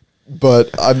 But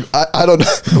I don't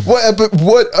know.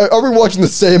 What are we watching the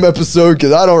same episode?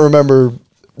 Because I don't remember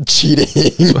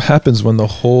cheating. What happens when the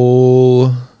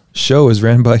whole show is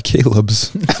ran by Caleb's?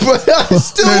 But I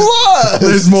still lost.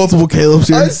 There's multiple Caleb's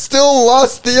here. I still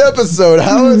lost the episode.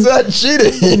 How is that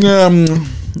cheating?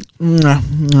 You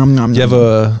have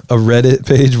a Reddit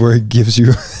page where it gives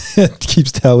you, it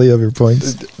keeps tally of your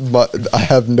points. I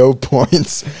have no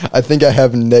points. I think I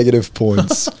have negative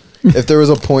points. If there was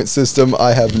a point system,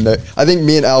 I have. I think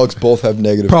me and Alex both have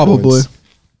negative. Probably. Points.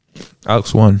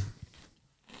 Alex won.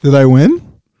 Did I win?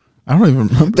 I don't even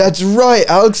remember. That's right.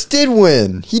 Alex did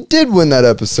win. He did win that It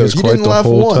episode. was He quite didn't the laugh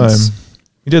whole once. time.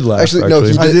 He did laugh. Actually, Actually, no,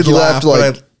 he I did. did He laugh, laughed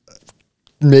like but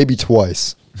maybe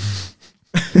twice.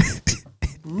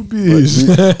 Boobies.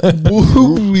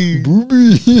 Boobies.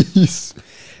 Boobies.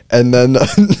 And then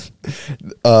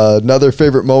another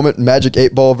favorite moment: Magic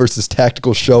 8-Ball versus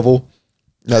Tactical Shovel.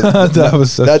 Now, That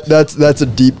was so- that's a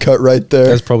deep cut right there.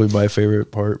 That's probably my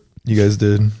favorite part you guys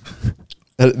did.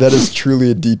 That is truly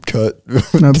a deep cut.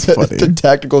 That's funny. The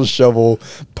Tactical Shovel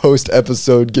post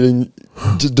episode getting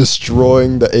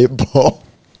destroying the 8-Ball.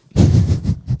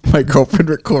 My girlfriend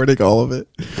recording all of it.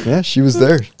 Yeah, she was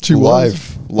there. She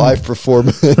was. live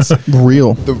performance.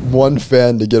 Real. The one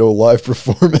fan to get a live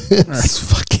performance. That's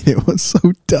fucking. It was so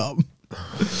dumb.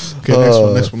 Okay,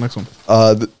 next one.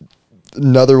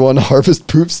 Another one, Harvest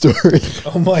Poop Story.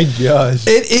 Oh my gosh.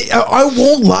 I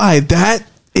won't lie. That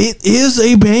it is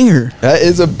a banger. That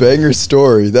is a banger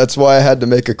story. That's why I had to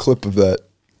make a clip of that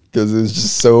because it's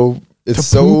just so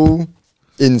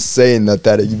insane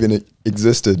that even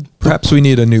existed. Perhaps we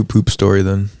need a new poop story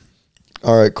then.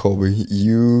 All right, Colby,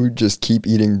 you just keep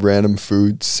eating random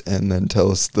foods and then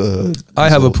tell us the. I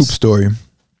have a poop results. story.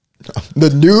 The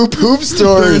new poop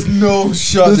story. There's no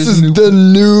shot. This is the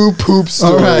new poop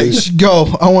story. All right, go.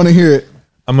 I want to hear it.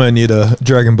 I'm going to need a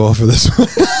Dragon Ball for this one.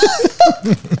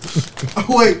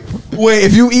 Wait.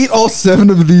 If you eat all 7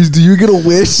 of these, do you get a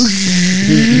wish?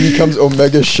 He becomes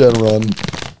Omega Shenron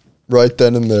right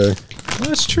then and there.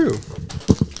 That's true.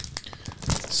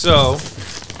 So,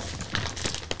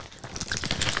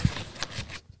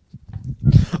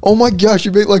 Oh my gosh,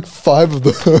 you made like 5 of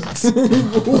those.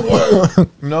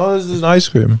 no, this is ice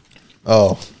cream.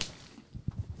 Oh.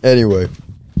 Anyway,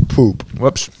 poop.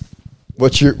 Whoops.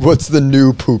 What's the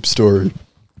new poop story?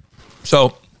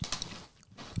 So,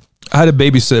 I had to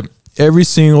babysit every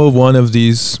single one of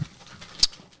these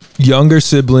younger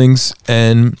siblings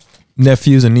and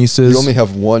nephews and nieces. You only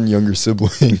have one younger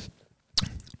sibling.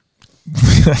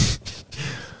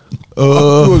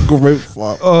 A great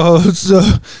flop.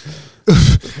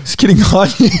 It's getting hot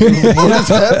here. What is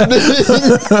happening?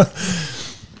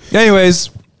 Anyways,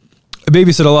 I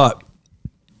babysit a lot.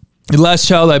 The last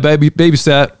child I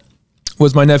babysat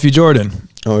was my nephew Jordan.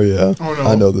 Oh yeah. Oh, no.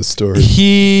 I know this story.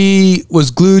 He was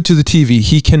glued to the TV.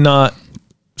 He cannot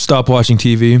stop watching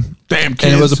TV. Damn kids.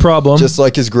 And it was a problem. Just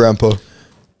like his grandpa.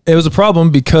 It was a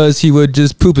problem because he would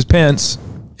just poop his pants.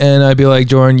 And I'd be like,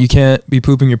 Jordan, you can't be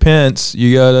pooping your pants.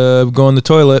 You gotta go in the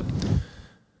toilet.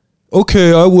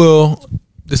 Okay, I will.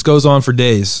 This goes on for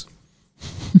days.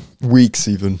 Weeks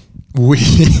even.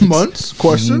 Weeks. Months?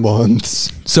 Question?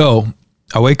 Months. So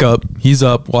I wake up. He's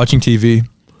up watching TV.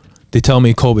 They tell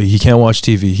me, Colby, he can't watch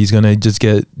TV. He's going to just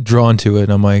get drawn to it.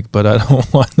 And I'm like, but I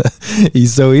don't want to.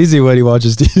 He's so easy when he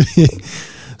watches TV.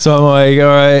 So I'm like, all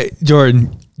right,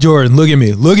 Jordan, look at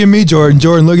me. Look at me,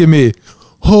 Jordan, look at me.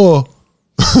 Oh,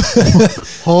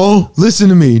 listen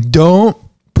to me. Don't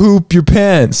poop your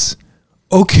pants.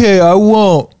 Okay, I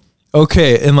won't.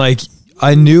 Okay, and like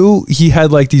I knew he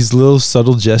had like these little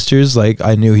subtle gestures, like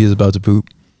I knew he was about to poop.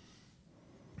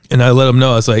 And I let him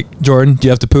know. I was like, Jordan, do you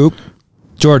have to poop?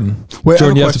 Jordan, Wait,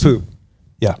 Jordan, you have to poop.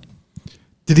 Yeah.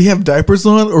 Did he have diapers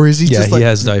on, or is he just like... he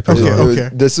has diapers Okay, on. okay.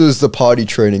 This is the potty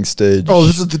training stage. Oh,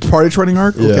 this is the party training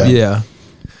arc? Yeah. Okay. Yeah.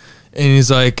 And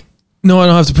he's like, no, I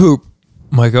don't have to poop.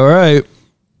 I'm like, all right.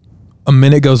 A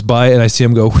minute goes by and I see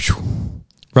him go, whoosh,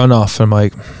 run off. I'm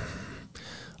like,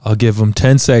 I'll give him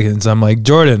 10 seconds. I'm like,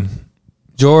 Jordan,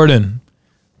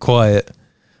 quiet.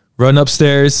 Run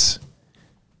upstairs.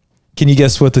 Can you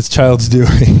guess what this child's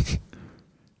doing?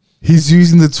 He's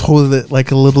using the toilet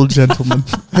like a little gentleman.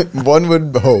 One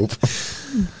would hope.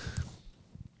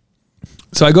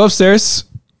 So I go upstairs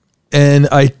and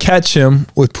I catch him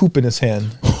with poop in his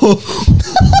hand.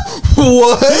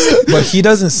 What? But he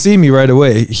doesn't see me right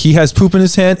away. He has poop in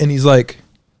his hand and he's like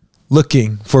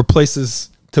looking for places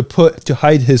to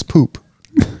hide his poop.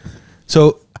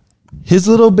 So his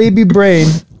little baby brain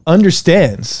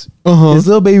understands. His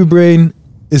little baby brain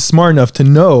is smart enough to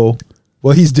know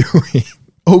what he's doing.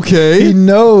 Okay. He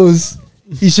knows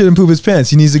he shouldn't poop his pants.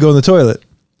 He needs to go in the toilet.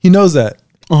 He knows that.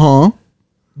 Uh-huh.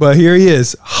 But here he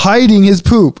is hiding his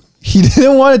poop. He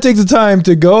didn't want to take the time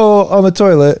to go on the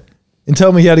toilet and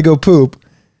tell me he had to go poop.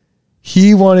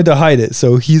 He wanted to hide it.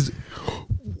 So he's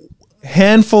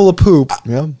handful of poop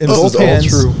Yeah, in this both is all hands.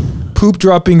 true. Poop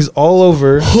droppings all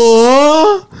over.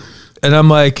 Huh? And I'm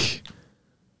like,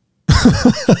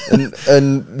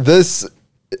 And this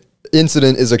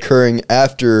incident is occurring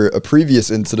after a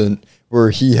previous incident where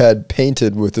he had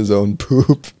painted with his own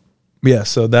poop. yeah,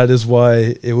 so that is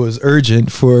why it was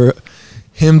urgent for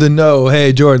him to know,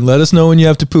 hey, Jordan, let us know when you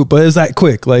have to poop. But it's that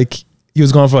quick. Like, he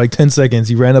was gone for like 10 seconds.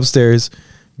 He ran upstairs,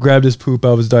 grabbed his poop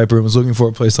out of his diaper, and was looking for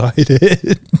a place to hide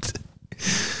it.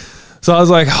 So I was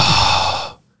like,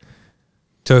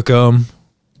 took him,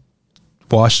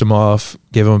 washed him off,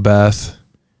 gave him a bath.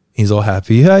 He's all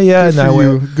happy. Yeah, yeah. Good And I for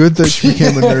you. went, Good that you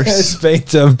became a nurse.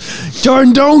 spanked him.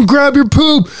 Jordan, don't grab your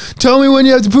poop. Tell me when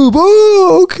you have to poop.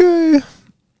 Oh, okay.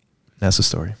 That's the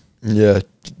story. Yeah,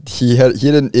 he had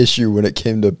an issue when it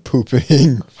came to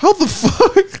pooping. How the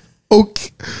fuck?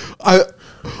 Okay.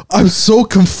 I'm so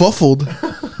confuffled.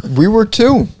 We were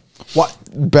too. What?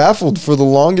 Baffled for the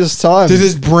longest time. Did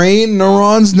his brain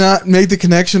neurons not make the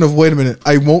connection of, wait a minute,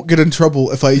 I won't get in trouble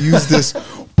if I use this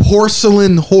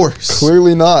porcelain horse?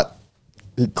 Clearly not.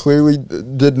 It clearly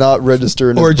did not register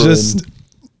in his Or brain. just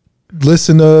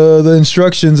listen to the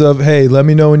instructions of, hey, let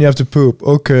me know when you have to poop.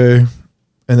 Okay.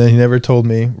 And then he never told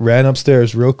me. Ran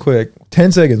upstairs real quick.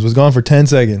 10 seconds. Was gone for 10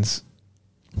 seconds.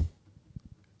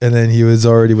 And then he was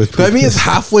already with poop. That means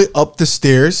halfway up the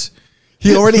stairs,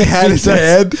 he already had his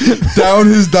head down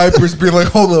his diapers, being like,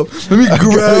 hold up, let me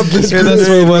grab this Yeah, that's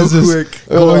what it was. real Is quick.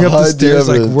 going up the hide the stairs,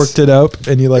 like evidence. worked it up,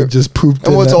 and he like just pooped. And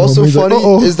in what's that also moment. He's like, funny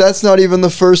 "Uh-oh." is that's not even the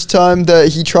first time that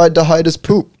he tried to hide his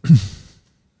poop.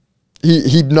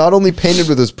 He not only painted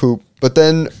with his poop, but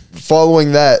then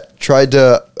following that tried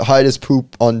to hide his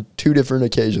poop on 2 different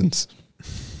occasions.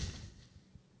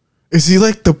 Is he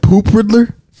like the poop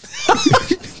Riddler?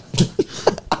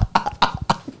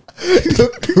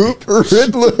 Poop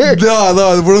Riddler.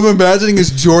 No. What I'm imagining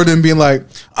is Jordan being like,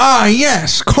 ah,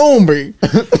 yes, Colby.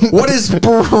 What is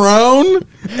brown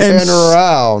And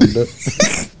around.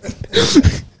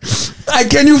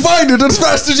 Can you find it as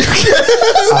fast as you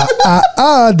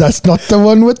can? That's not the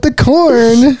one with the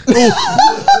corn.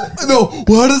 No,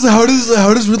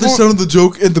 how does Riddler sound the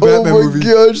joke in the Oh Batman my movie?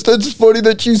 gosh, that's funny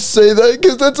that you say that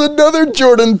because that's another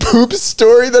Jordan poop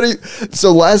story that he.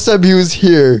 So last time he was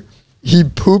here, he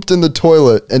pooped in the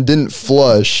toilet and didn't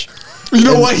flush. You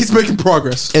know what? He's making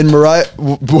progress. And Mariah,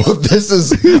 well, this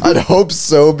is, I'd hope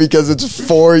so because it's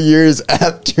 4 years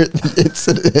after the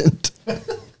incident.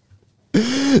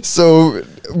 So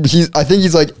I think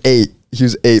he's like 8. He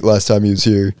was 8 last time he was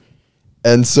here.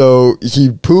 And so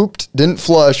he pooped, didn't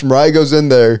flush. Mariah goes in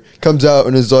there, comes out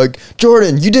and is like,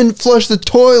 Jordan, you didn't flush the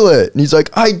toilet. And he's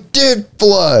like, I did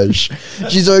flush.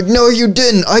 She's like, no, you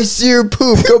didn't. I see your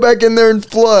poop. Go back in there and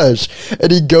flush.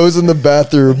 And he goes in the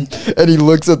bathroom and he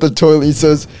looks at the toilet. He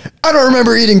says, I don't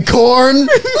remember eating corn.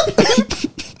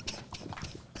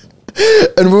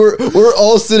 And we're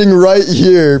all sitting right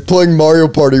here playing Mario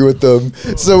Party with them.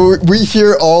 So we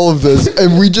hear all of this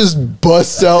and we just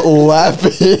bust out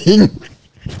laughing.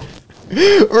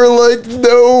 We're like,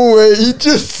 no way. He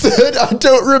just said, I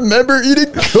don't remember eating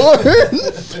corn.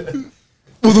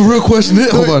 Well, the real question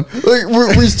is, hold on.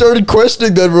 Like we started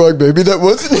questioning that. We're like, maybe that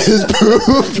wasn't his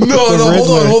poop. No,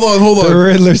 hold The on.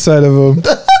 Riddler side of him.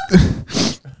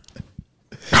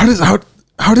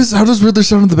 How does Riddler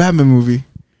sound in the Batman movie?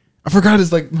 I forgot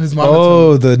his monotone.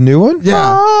 Oh, the new one?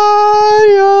 Yeah.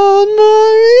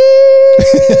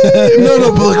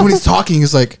 No, but like when he's talking,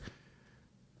 he's like,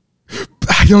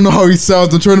 I don't know how he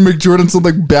sounds. I'm trying to make Jordan sound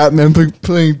like Batman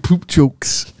playing poop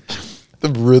jokes. The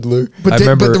Riddler. But the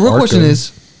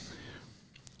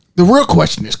real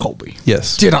question is, Colby.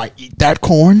 Yes. Did I eat that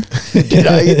corn? Did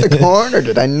I eat the corn or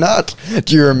did I not?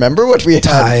 Do you remember what we had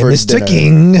Time for is dinner?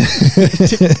 ticking.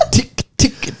 Tick,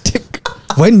 tick, tick.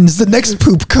 When's the next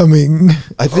poop coming?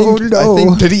 I think. Oh, no. I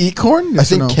think. Did he eat corn? I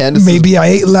think Candace. Maybe I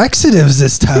ate laxatives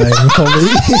this time, Colby.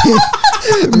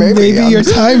 Maybe your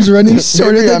time's running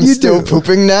shorter Maybe than I'm you still do.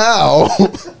 pooping now.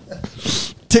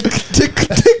 tick, tick,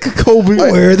 tick, Colby.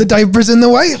 Where are the diapers and the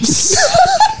wipes?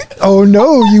 Oh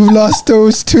no, you lost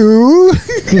those too.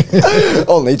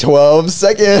 Only 12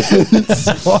 seconds.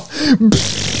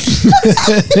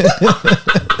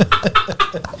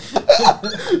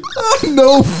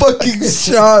 No fucking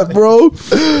shot, bro.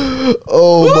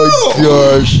 Oh my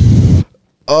gosh.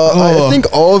 I think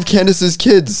all of Candace's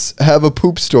kids have a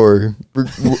poop story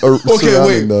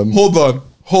surrounding them. Hold on.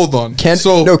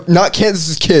 No, not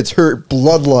Candace's kids. Her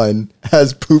bloodline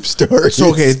has poop stories. So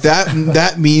okay,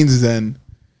 that means then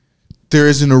there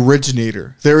is an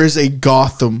originator. There is a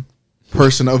Gotham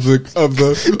person of the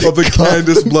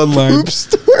Candace bloodline. Poop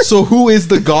story. So who is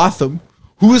the Gotham?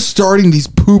 Who is starting these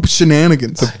poop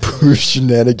shenanigans? Poop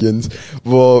shenanigans.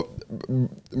 Well,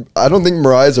 I don't think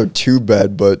Mariah's are too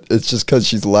bad, but it's just because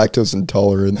she's lactose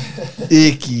intolerant.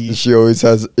 Icky. She always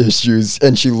has issues,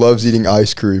 and she loves eating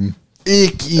ice cream.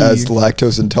 Icky. As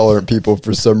lactose intolerant people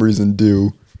for some reason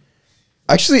do.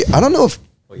 Actually, I don't know if...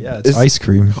 Well, yeah, it's ice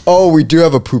cream. Oh, we do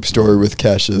have a poop story with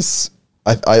Cassius.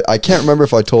 I can't remember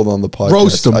if I told on the podcast.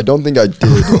 Roast him. I don't think I did.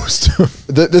 Roast him.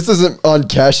 This isn't on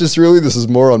Cassius, really. This is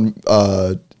more on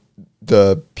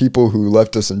the people who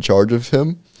left us in charge of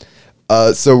him.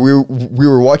 So we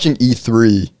were watching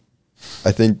E3,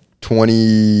 I think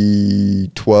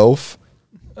 2012.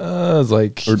 I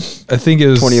think it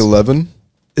was 2011.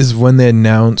 Is when they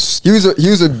announced. He was a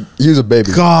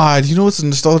baby. God, you know what's a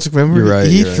nostalgic memory? You're right,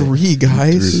 E3,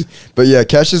 guys. But yeah,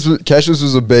 Cassius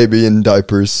was a baby in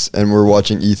diapers, and we're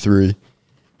watching E3,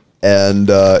 and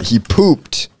he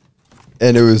pooped,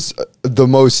 and it was the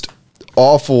most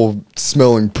awful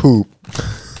smelling poop.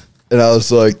 And I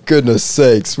was like, goodness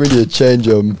sakes, we need to change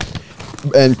them.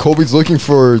 And Colby's looking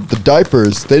for the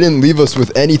diapers. They didn't leave us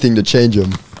with anything to change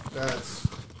them.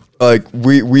 Like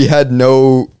we had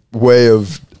no way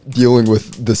of dealing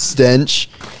with the stench,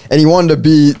 and he wanted to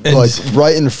be like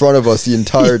right in front of us the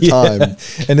entire time.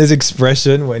 And his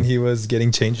expression when he was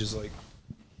getting changed is like,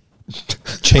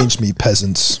 "Change me,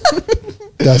 peasants."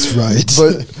 That's right.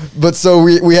 But so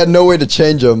we had no way to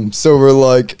change him. So we're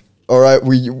like, all right,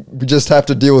 we just have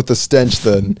to deal with the stench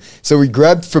then. So we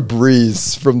grabbed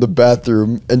Febreze from the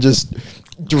bathroom and just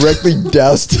directly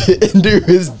doused it into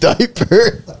his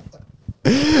diaper.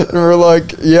 And we're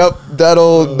like, yep,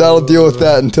 that'll deal with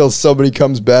that until somebody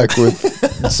comes back with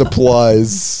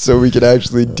supplies so we can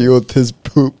actually deal with his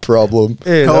poop problem.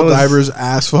 Hey, Hell Divers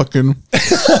ass fucking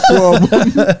problem.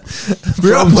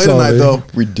 We gotta play tonight though.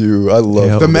 We do. I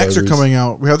love the mechs are coming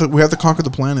out. We have to conquer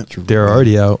the planet. They're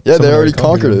already out. Yeah, they already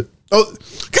conquered it. Oh,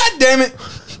 god damn it.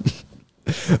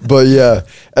 But yeah,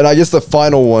 and I guess the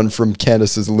final one from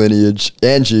Candace's lineage,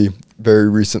 Angie, very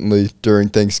recently during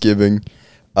Thanksgiving,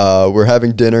 we're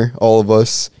having dinner, all of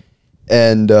us,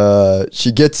 and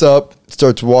she gets up,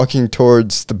 starts walking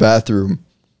towards the bathroom,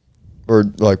 or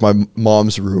like my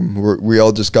mom's room, where we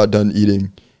all just got done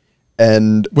eating,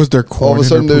 and was there corn all of a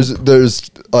sudden there's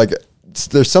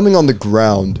something on the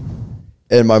ground,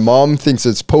 and my mom thinks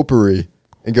it's potpourri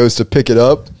and goes to pick it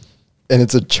up, and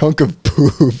it's a chunk of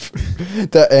poop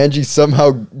that Angie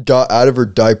somehow got out of her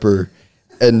diaper,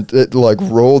 and it like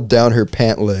rolled down her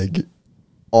pant leg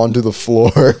onto the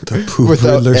floor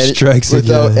without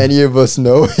any of us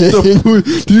knowing.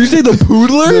 Did you say the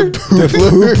poodler? The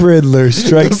poop riddler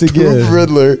strikes again. Poop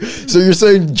riddler. So you're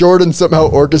saying Jordan somehow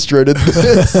orchestrated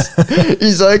this?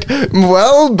 He's like,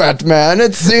 well, Batman,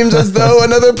 it seems as though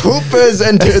another poop has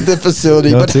entered the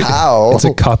facility, but how? It's a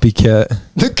copycat.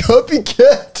 The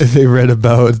copycat. They read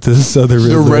about this other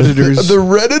riddler. The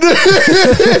Redditors.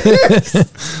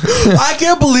 I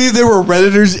can't believe there were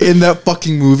Redditors in that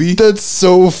fucking movie. That's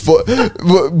so fun.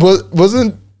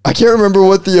 Wasn't I can't remember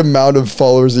what the amount of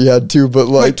followers he had too, but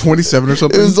like 27 or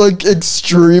something. It was like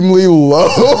extremely low.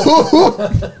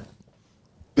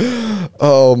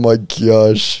 Oh my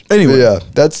gosh. Anyway, but yeah,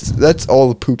 that's all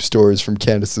the poop stories from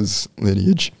Candace's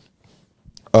lineage.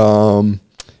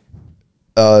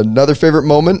 Another favorite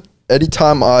moment,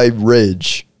 anytime I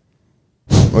rage,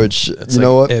 which that's you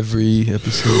know what? Every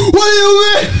episode. What do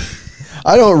you mean?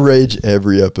 I don't rage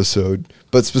every episode,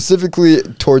 but specifically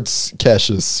towards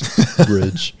Cassius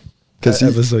Bridge. That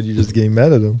episode, you just getting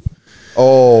mad at him.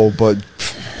 Oh, but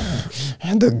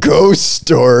and the ghost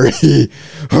story.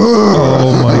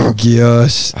 Oh my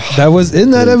gosh, that was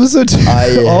in that episode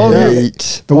too.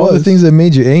 All the things that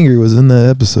made you angry was in that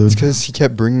episode. Because he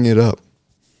kept bringing it up.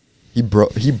 He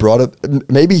brought it.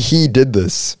 Maybe he did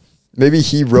this. Maybe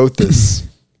he wrote this.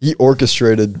 He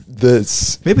orchestrated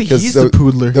this. Maybe he's the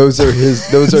poodler. Those are his.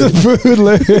 Those are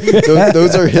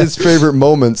those are his favorite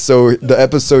moments. So the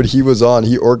episode he was on,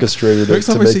 he orchestrated it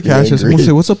to make me Cassius, I'm gonna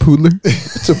say, "What's a poodler?"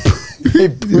 It's a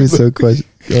He was so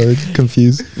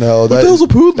confused. No, What the hell's a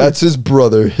poodler? That's his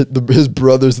brother. His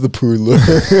brother's the poodler.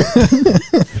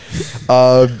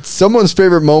 Someone's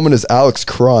favorite moment is Alex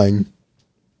crying.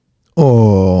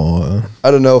 Oh, I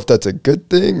don't know if that's a good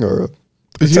thing or.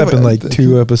 it's happened like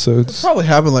 2 episodes. Probably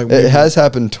happened like It has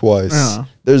happened twice. Yeah.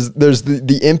 There's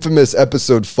the infamous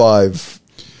episode 5.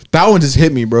 That one just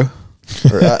hit me, bro.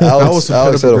 Alex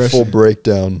had a full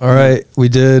breakdown. All right, we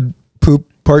did poop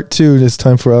part 2. It's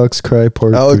time for Alex cry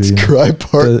part 3. Alex cry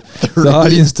part 3. The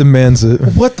audience demands it.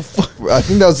 What the fuck? I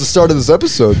think that was the start of this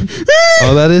episode.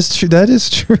 Oh, that is true. That is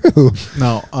true.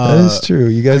 No, That is true.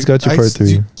 You guys got your part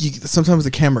 3. Sometimes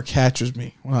the camera catches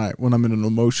me when I'm in an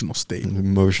emotional state.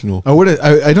 Emotional.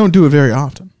 I don't do it very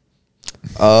often.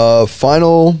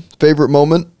 Final favorite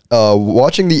moment.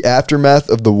 Watching the aftermath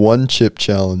of the 1 chip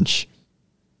challenge.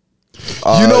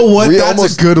 You know what?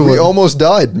 That's a good one. We almost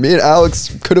died. Me and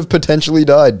Alex could have potentially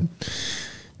died.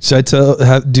 Should I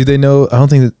tell? Do they know? I don't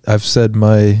think that I've said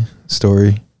my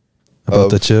story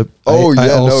about the chip. I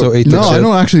also ate the chip. No, I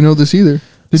don't actually know this either.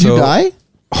 Did you die?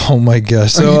 Oh my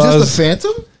gosh! Are you just a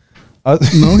phantom?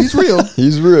 No, he's real.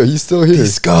 He's real. He's still here.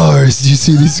 These scars. Do you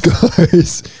see these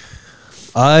scars?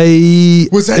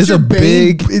 Was that your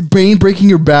Bane breaking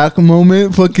your back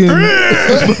moment? Fucking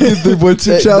the 1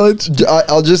 chip challenge.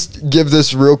 I'll just give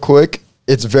this real quick.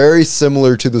 It's very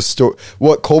similar to the story.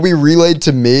 What Colby relayed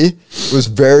to me was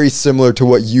very similar to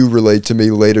what you relayed to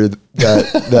me later that day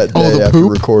the after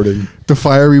poop? recording. The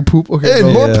fiery poop. Okay,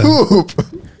 Hey, more poop.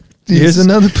 Here's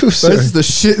another poop Why story. is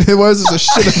this the shit? Why is this a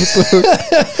shit episode?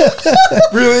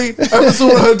 Really?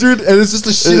 Episode 100, and it's just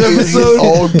a shit episode.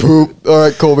 All poop. All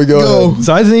right, Colby, go ahead.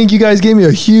 So I think you guys gave me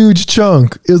a huge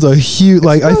chunk. It was a huge,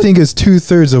 I think it's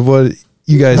 2/3 of what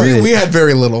you guys ate. We had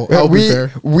very little. I'll be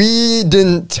fair. We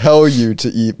didn't tell you to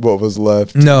eat what was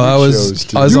left. No, We I chose was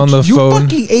to. on the You phone.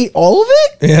 fucking ate all of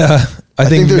it? Yeah, I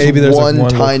think there's maybe there's one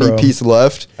like tiny little piece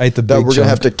left I ate the that big we're gonna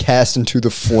have to chunk. cast into the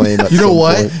flame. At You know some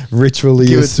what? point. Give it to me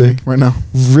Ritualistic. right now.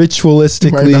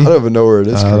 Ritualistically. I don't even know where it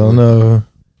is. I don't know. Are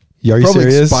you Probably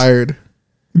serious? expired.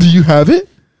 Do you have it?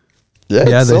 Yeah,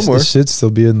 Yeah, it's they somewhere. should still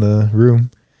be in the room.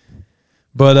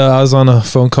 But I was on a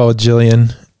phone call with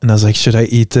Jillian, and I was like, "Should I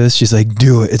eat this?" She's like,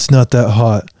 "Do it. It's not that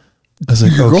hot." I was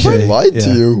like, Your "Okay." girlfriend lied to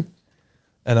Yeah. you.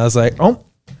 And I was like, "Oh,"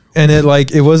 and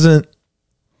it wasn't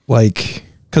like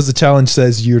because the challenge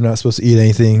says you're not supposed to eat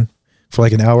anything for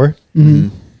like an hour. Mm-hmm.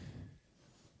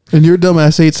 And your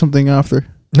dumbass ate something after.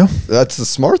 No, That's the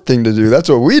smart thing to do. That's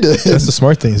what we did. that's the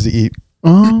smart thing is to eat.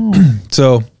 Oh.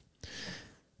 So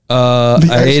I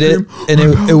ice ate it, cream.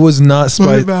 and it was not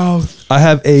spicy. mouth. I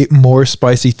have ate more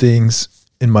spicy things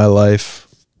in my life.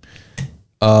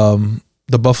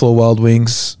 The Buffalo Wild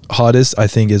Wings hottest, I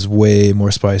think, is way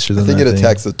more spicier than I think that it thing.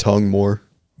 attacks the tongue more.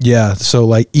 Yeah, so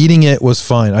like eating it was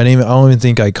fine. I don't even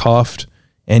think I coughed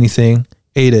anything.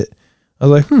 Ate it. I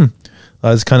was like,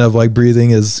 I was kind of like breathing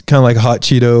is kind of like a hot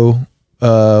Cheeto.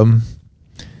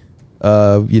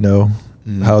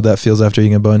 How that feels after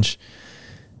eating a bunch.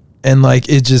 And like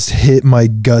it just hit my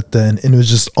gut then, and it was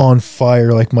just on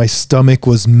fire. Like my stomach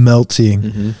was melting.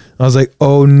 Mm-hmm. I was like,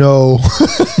 "Oh no!"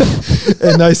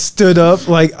 And I stood up.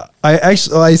 Like I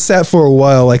sat for a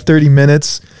while, like 30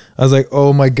 minutes. I was like,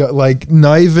 "Oh my god!" Like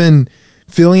not even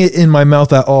feeling it in my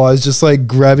mouth at all. I was just like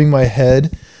grabbing my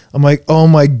head. I'm like, "Oh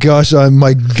my gosh,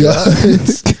 my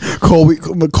gut!" Colby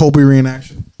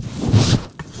reenaction.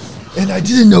 And I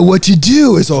didn't know what to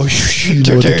do. It's all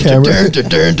the camera.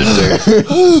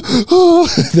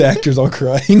 The actors all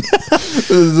crying.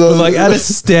 But like I had to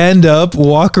stand up,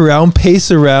 walk around,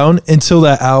 pace around until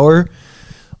that hour.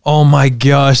 Oh my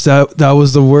gosh, that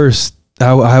was the worst.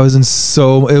 I was in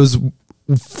it was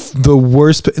the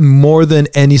worst, more than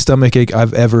any stomachache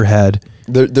I've ever had.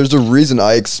 There's a reason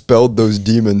I expelled those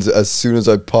demons as soon as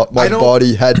I popped. My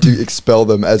body had to expel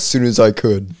them as soon as I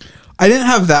could. I didn't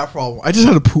have that problem. I just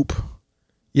had a poop.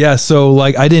 Yeah, so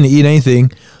like I didn't eat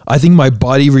anything. I think my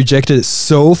body rejected it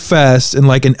so fast in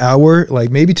like an hour,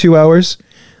 like maybe 2 hours.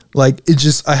 Like it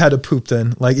just, I had to poop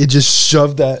then. Like it just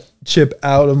shoved that chip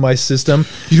out of my system.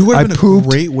 You know what I would have been pooped a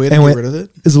great way to and get went- rid of it?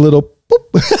 Is a little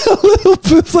boop, a little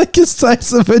poop like the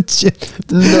size of a chip.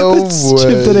 No Chip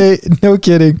way. that ate. No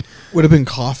kidding. Would have been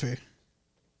coffee.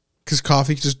 Because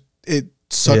coffee it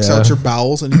sucks Yeah. out your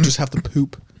bowels and you just have to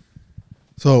poop.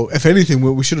 So if anything,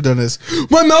 what we should have done is,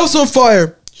 my mouth's on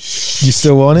fire. You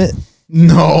still want it?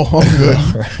 No, I'm good.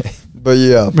 But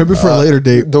yeah, Maybe for a later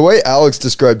date. The way Alex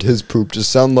described his poop just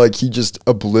sounded like he just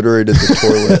obliterated the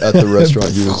toilet at the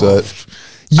restaurant he was at.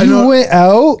 You went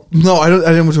out? No, I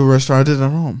didn't go to a restaurant. I did it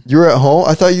at home. You were at home?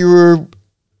 I thought you were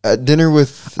at dinner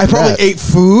with I probably Matt. ate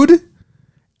food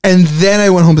and then I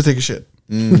went home to take a shit.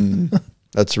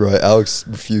 That's right. Alex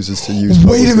refuses to use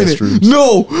Wait a public minute. restrooms.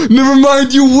 No, never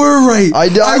mind. You were right. I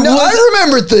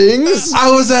remember things. I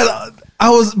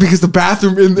was because the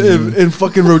bathroom in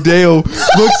fucking Rodeo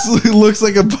looks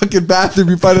like a fucking bathroom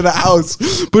you find in a house.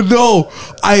 But no,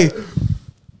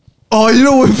 you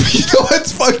know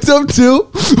what's fucked up too?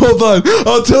 Hold on.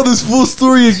 I'll tell this full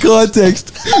story in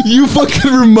context. You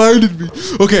fucking reminded me.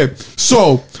 Okay,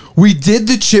 so we did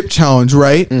the chip challenge,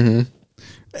 right? Mm-hmm.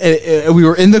 And we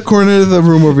were in the corner of the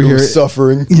room over here.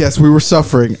 Suffering. Yes, we were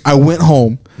suffering. I went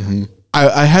home. Mm-hmm.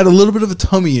 I had a little bit of a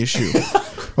tummy issue.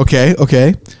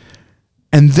 Okay.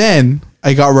 And then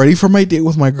I got ready for my date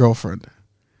with my girlfriend.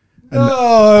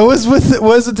 No, was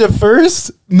it the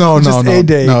first? No, a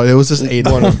date. No, it was just a date.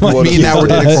 Me and that were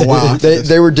dating for a while.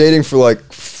 They were dating for like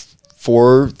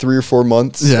 3 or 4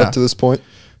 months up to this point.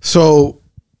 So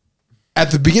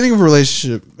at the beginning of a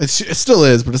relationship, it still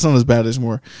is, but it's not as bad as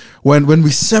more. When we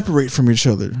separate from each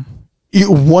other,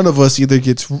 one of us either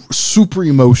gets super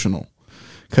emotional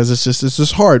because it's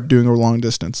just hard doing a long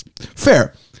distance.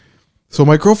 Fair. So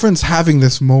my girlfriend's having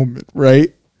this moment,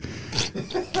 right?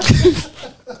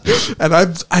 and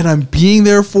I'm being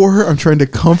there for her. I'm trying to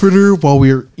comfort her while we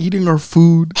are eating our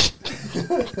food.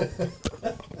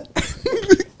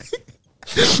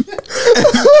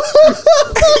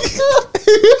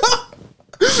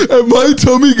 And my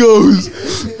tummy goes,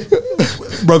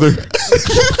 brother.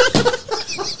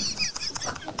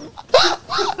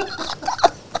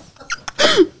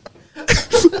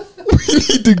 We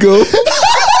need to go.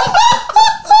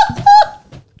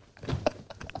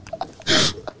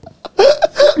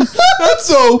 That's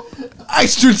so I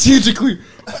strategically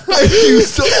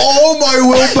used all my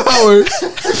willpower.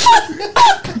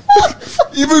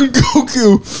 Even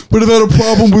Goku would have had a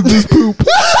problem with this poop.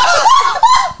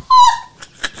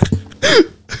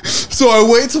 So I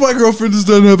wait till my girlfriend is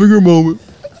done having her moment.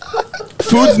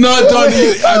 Food's not done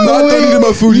yet. I'm not done eating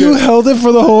my food You yet. held it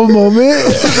for the whole moment?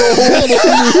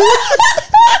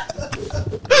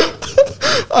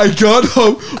 I got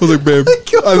up. I was like, babe,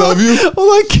 I love you. Hold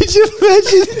on, could you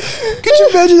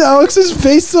imagine Alex's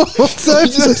face the whole time?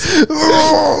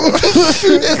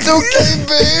 It's okay,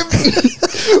 babe.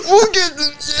 We'll get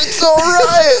it's all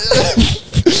right.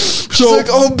 She's like,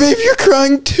 oh, babe, you're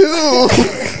crying too.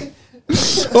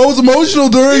 I was emotional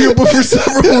during it, but for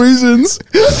several reasons.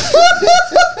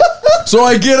 So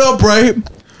I get up, right?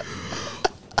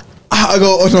 I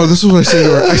go, oh no, this is what I say to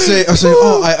her. I say,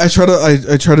 oh, I try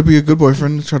to be a good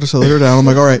boyfriend, try to settle her down. I'm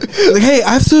like, all right. Like, hey,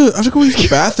 I have to go use the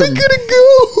bathroom. I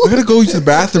gotta go use the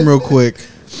bathroom real quick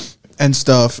and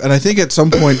stuff. And I think at some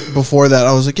point before that,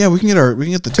 I was like, yeah, we can get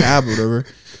the tab or whatever.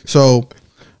 So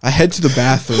I head to the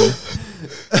bathroom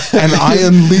and I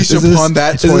unleash upon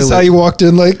that toilet. Is this how you walked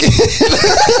in? Like,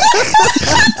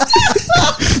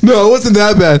 no, it wasn't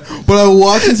that bad. But I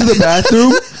walked into the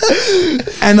bathroom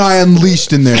and I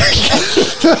unleashed in there. And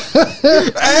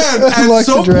at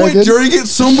some point during it,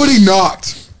 somebody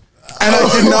knocked. And I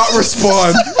did not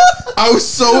respond. I was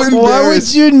so embarrassed. why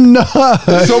would you not?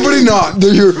 Somebody knocked.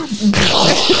 They're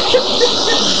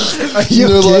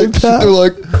okay, pal?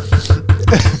 like,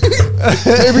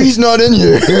 maybe he's not in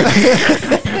here.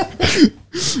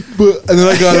 And then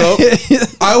I got up.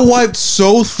 I wiped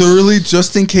so thoroughly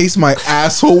just in case my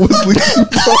asshole was leaking.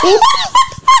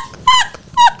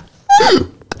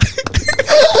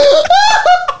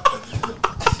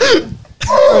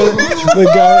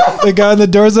 The guy on the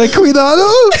door is like, cuidado.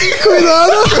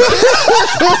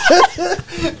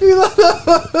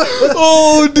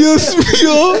 Oh, Dios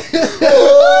mío.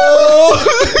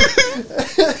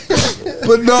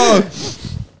 But no.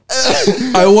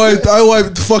 I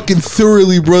wiped fucking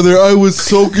thoroughly, brother. I was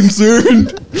so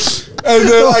concerned. And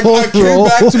then I came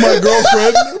back to my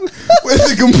girlfriend with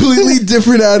a completely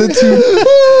different attitude.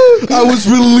 I was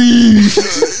relieved.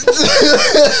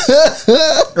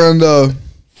 And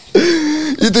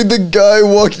You think the guy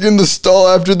walking in the stall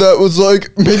after that was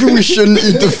like, maybe we shouldn't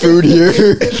eat the food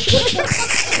here?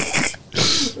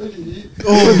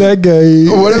 Oh, that guy.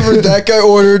 Whatever that guy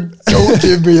ordered, don't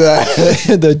give me that.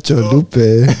 The chalupe.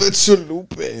 The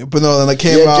chalupe. But no, then I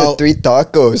came out. 3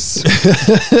 tacos.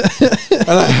 And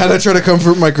I had to try to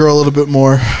comfort my girl a little bit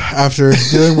more after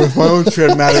dealing with my own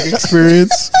traumatic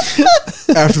experience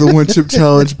after the wood chip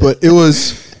challenge. But it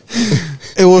was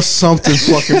something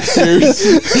fucking serious.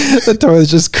 The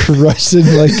toilet's just crushed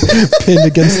and like pinned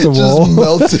against the wall. Just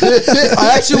melted.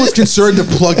 I actually was concerned of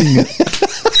plugging it.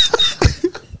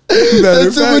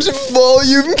 That's how much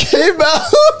volume came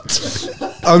out.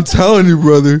 I'm telling you,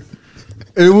 brother.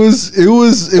 It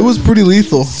was pretty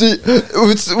lethal. See,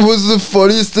 was the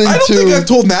funniest thing I don't too. think I've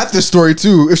told Nat this story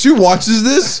too. If she watches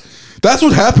this, that's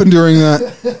what happened during that.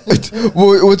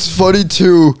 What's funny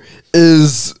too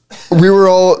is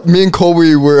me and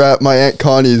Colby were at my Aunt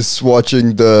Connie's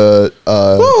watching the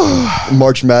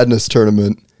March Madness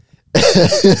tournament,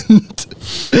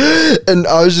 and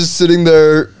I was just sitting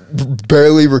there,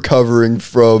 barely recovering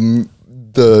from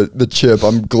the chip.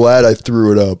 I'm glad I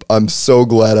threw it up. I'm so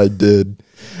glad I did.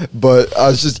 But I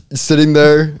was just sitting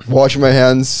there, washing my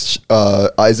hands.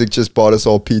 Isaac just bought us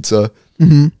all pizza.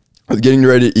 Mm-hmm. I was getting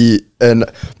ready to eat, and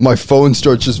my phone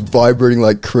starts just vibrating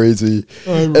like crazy.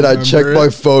 And I check my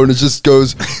phone, it just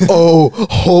goes, oh,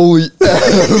 holy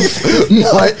F,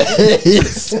 my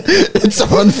ace, it's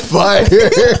on fire.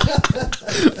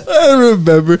 I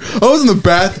remember. I was in the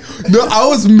bath. No, I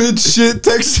was mid shit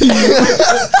texting you.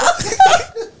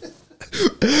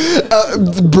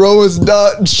 Bro was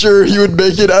not sure he would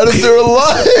make it out of there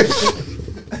alive.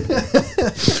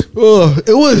 Oh,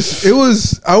 it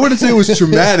was. I wouldn't say it was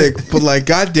traumatic, but like,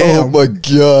 goddamn. Oh my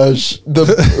gosh!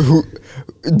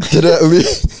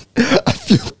 I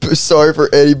feel sorry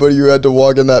for anybody who had to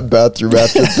walk in that bathroom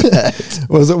after that.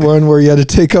 Was it one where you had to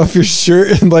take off your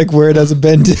shirt and like wear it as a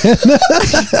bandana?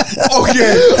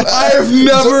 Okay, I have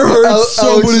never heard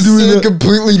somebody Alex doing that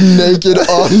completely naked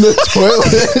on the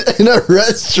toilet in a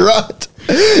restaurant.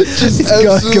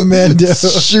 Just commando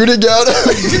shooting out a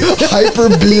hyper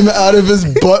beam out of his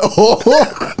butthole.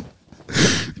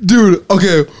 Dude,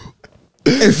 okay.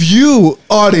 If you,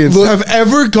 audience, have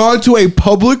ever gone to a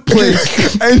public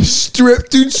place and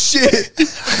stripped to shit,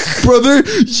 brother,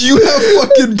 you have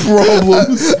fucking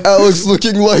problems. Alex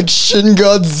looking like Shin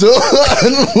Godzilla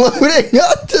unloading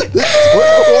onto the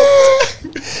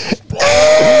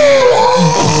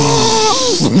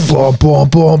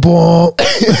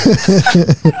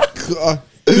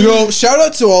You know, shout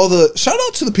out to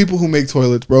the people who make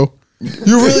toilets, bro.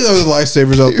 You really are the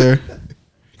lifesavers out there.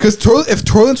 Because if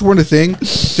toilets weren't a thing,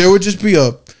 there would just be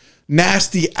a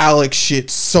nasty Alex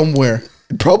shit somewhere.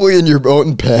 Probably in your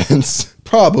own pants.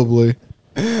 Probably.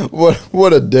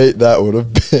 What a date that would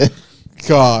have been.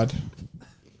 God.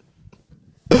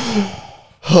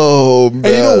 Oh man.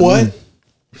 And you know what?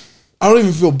 I don't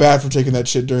even feel bad for taking that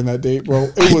shit during that date, bro.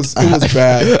 It was bad.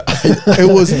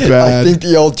 It was bad. I think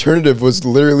the alternative was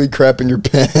literally crapping your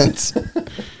pants.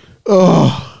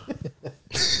 Oh.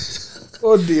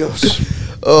 Oh, Dios.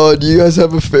 Do you guys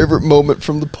have a favorite moment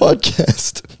from the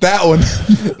podcast? That one.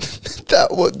 That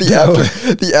one.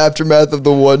 The aftermath of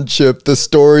the one chip. The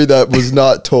story that was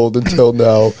not told until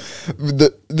now.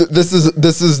 This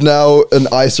is now an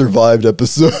I survived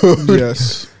episode.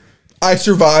 Yes. I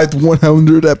survived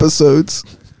 100 episodes.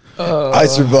 I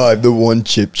survived the one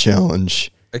chip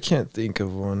challenge. I can't think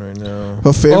of one right now.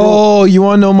 A favorite? Oh, you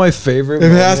want to know my favorite?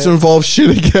 If it has to involve shit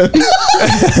again.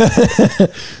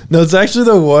 No, it's actually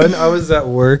the one. I was at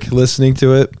work listening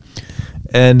to it,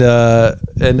 and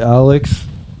Alex,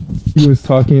 he was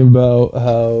talking about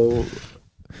how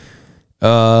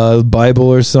Bible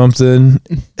or something,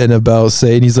 and about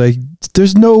Satan. He's like,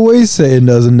 "There's no way Satan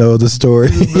doesn't know the story."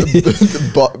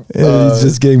 And he's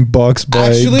just getting boxed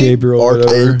by Gabriel or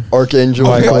whatever. Archangel.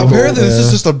 Apparently, this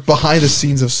is just a behind the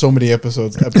scenes of so many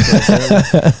episodes.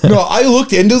 No, I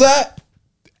looked into that.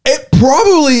 It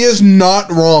probably is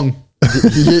not wrong.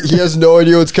 He has no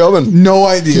idea what's coming. No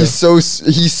idea. He's so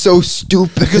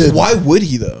stupid. Because why would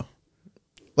he though?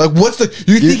 Like, what's the?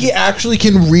 You think he actually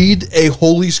can read a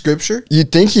holy scripture?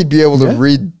 You'd think he'd be able to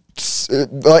read.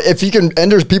 If he can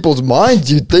enter people's minds,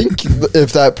 you'd think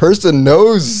if that person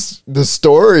knows the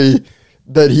story,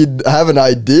 that he'd have an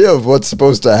idea of what's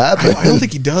supposed to happen. I don't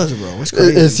think he does, bro. It's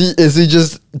crazy. Is he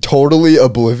just totally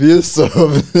oblivious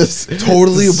of this?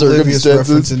 Totally oblivious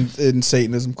reference in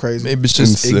Satanism. Crazy. Maybe it's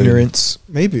just ignorance.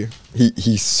 Maybe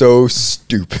he's so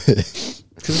stupid.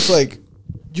 Because it's like,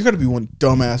 you got to be one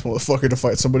dumbass motherfucker to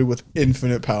fight somebody with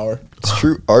infinite power. It's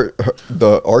true.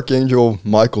 The Archangel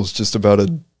Michael's just about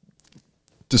to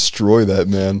destroy that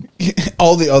man.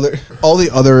 all the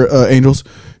other angels.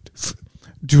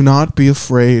 Do not be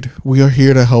afraid. We are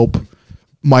here to help.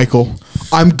 Michael,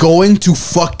 I'm going to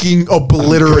fucking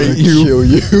obliterate you. Kill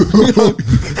you.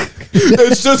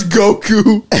 It's just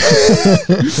Goku.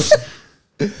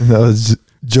 That was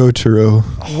Jotaro.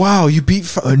 Wow, you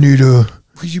beat. I need to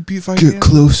You beat five. get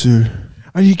closer.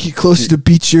 I need to get closer to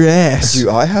beat your ass. Do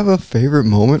I have a favorite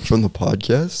moment from the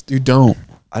podcast? You don't.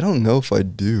 I don't know if I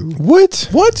do. What?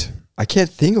 What? I can't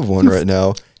think of one right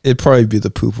now. It'd probably be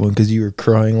the poop one because you were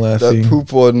crying laughing. That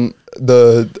poop one,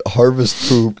 the harvest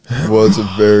poop, was a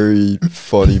very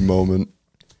funny moment.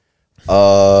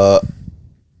 I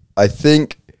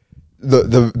think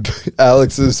the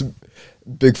Alex's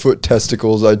Bigfoot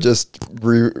testicles. I just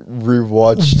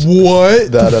rewatched.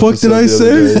 What That the fuck did I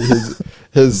say?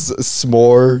 His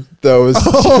s'more that was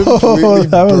Oh, completely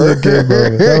that was a good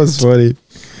burnt. moment. That was funny.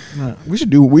 We should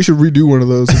redo one of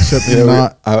those. Except Yeah,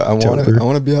 not. I want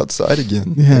Jumper. to be outside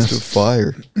again. Yes. Just with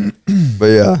fire. But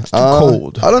yeah,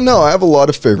 cold. I don't know. I have a lot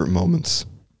of favorite moments.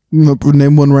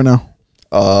 Name one right now.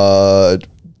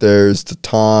 There's the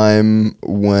time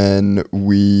when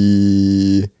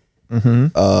we I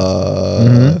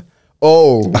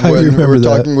when we remember were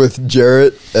that. talking with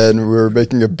Jarrett and we were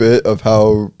making a bit of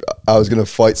how I was gonna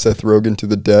fight Seth Rogen to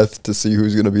the death to see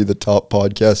who's gonna be the top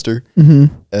podcaster.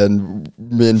 And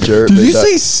me and Jarrett Did made you that.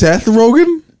 say Seth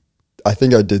Rogen? I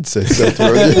think I did say Seth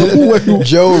Rogen.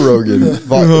 Joe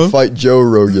Rogan. Fight Joe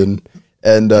Rogan.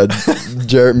 And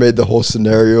Jarrett made the whole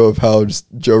scenario of how just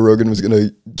Joe Rogan was going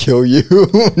to kill you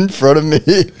in front of me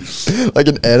like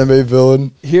an anime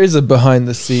villain. Here's a behind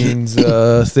the scenes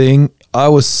thing. I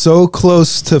was so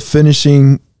close to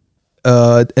finishing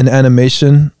an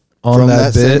animation on From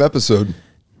that that bit. same episode.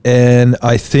 And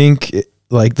I think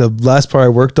like the last part I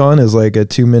worked on is like a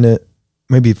 2 minute,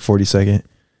 maybe 40-second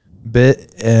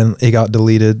bit, and it got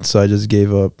deleted, so I just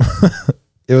gave up.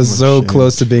 It was so shame.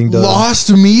 close to being done. Lost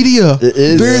media. It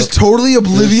is. There's totally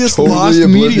oblivious Totally lost media.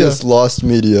 oblivious lost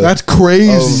media. That's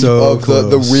crazy. So of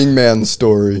the close. wingman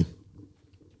story.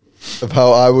 Of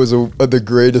how I was the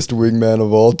greatest wingman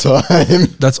of all time.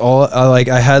 That's all.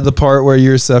 I had the part where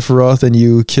you're Sephiroth and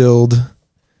you killed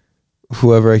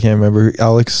whoever, I can't remember.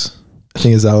 Alex, I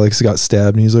think it's Alex, got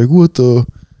stabbed and he's like, "What the?"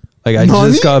 Like I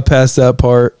Nani? just got past that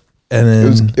part and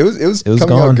then It was coming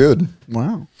gone. out good.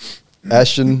 Wow.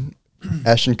 Ashton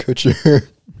Kutcher.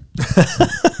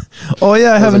 oh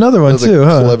yeah, I have another one That was a too,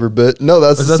 huh? Clever bit. No,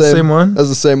 that's Is the that the same one? That's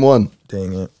the same one.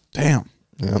 Dang it. Damn.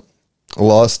 Yeah.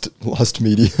 Lost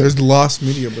media. There's lost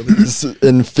media, brother.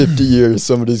 In 50 years,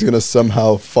 somebody's gonna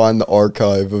somehow find the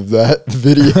archive of that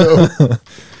video.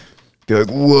 Be like,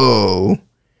 whoa.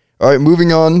 All right,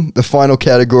 moving on. The final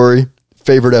category,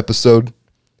 favorite episode.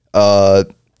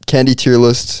 Candy tier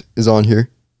list is on here.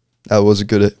 That was a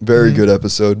very good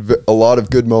episode. A lot of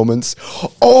good moments.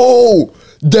 Oh,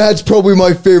 that's probably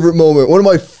my favorite moment. One of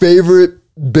my favorite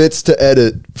bits to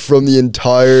edit from the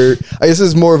entire, I guess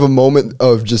it's more of a moment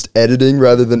of just editing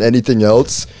rather than anything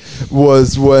else,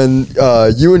 was when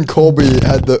you and Colby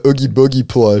had the Oogie Boogie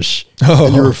plush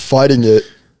and you were fighting it.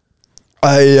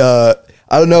 I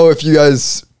don't know if you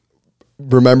guys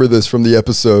remember this from the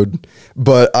episode,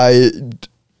 but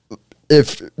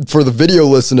if for the video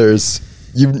listeners,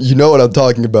 you know what I'm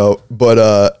talking about,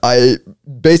 but I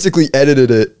basically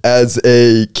edited it as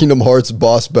a Kingdom Hearts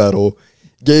boss battle.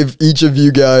 Gave each of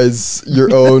you guys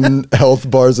your own health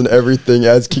bars and everything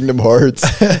as Kingdom Hearts.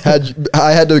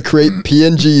 I had to create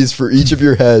PNGs for each of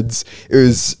your heads. It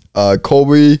was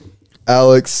Colby,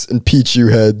 Alex, and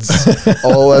Pichu heads,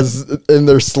 all as in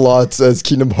their slots as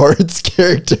Kingdom Hearts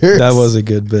characters. That was a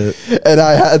good bit. And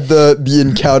I had the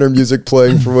encounter music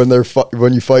playing for when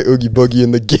you fight Oogie Boogie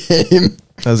in the game.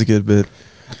 That was a good bit.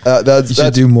 You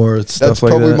should do more stuff that's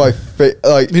like probably that. my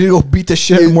favorite. We need to go beat the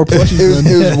shit out of more plushies.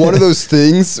 It was one of those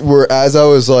things where as I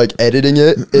was like editing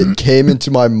it, it came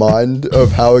into my mind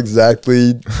of how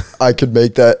exactly I could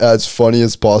make that as funny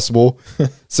as possible.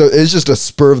 So it's just a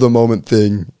spur of the moment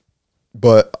thing.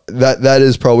 But that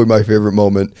is probably my favorite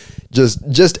moment.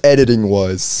 Just editing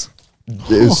wise.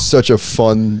 It was such a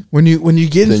fun. When you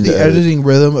get into thing the to edit. editing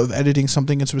rhythm of editing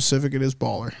something in specific, it is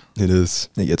baller. It is.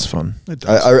 It gets fun. It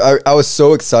does. I was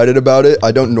so excited about it.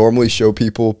 I don't normally show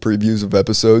people previews of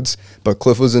episodes, but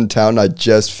Cliff was in town. And I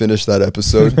just finished that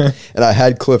episode, and I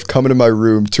had Cliff come into my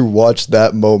room to watch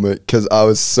that moment because I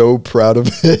was so proud of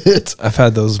it. I've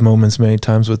had those moments many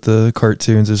times with the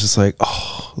cartoons. It's just like,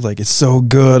 oh, like it's so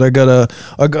good.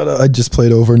 I just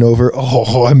played over and over.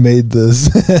 Oh, I made this.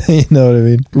 You know what I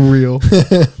mean? Real.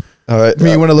 All right,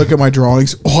 Me, when I look at my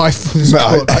drawings, I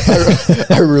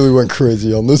really went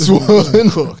crazy on this one.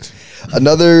 Cooked.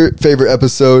 Another favorite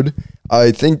episode.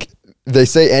 I think they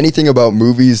say anything about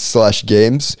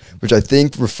movies/games, which I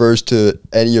think refers to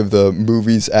any of the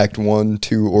movies, Act 1,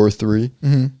 2, or 3.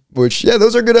 Mm-hmm. Which, yeah,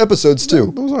 those are good episodes too.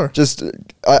 Yeah, those are. Just,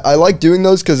 I like doing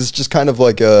those because it's just kind of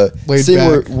like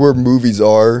seeing where movies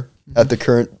are at the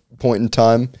current point in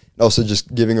time. And also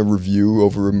just giving a review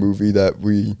over a movie that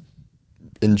we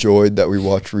enjoyed, that we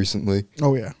watched recently.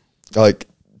 Oh, yeah. Like,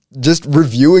 just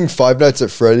reviewing Five Nights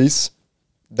at Freddy's.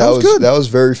 That was good. That was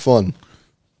very fun.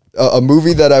 A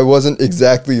movie that I wasn't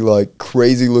exactly like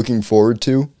crazy looking forward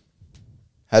to.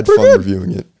 Had fun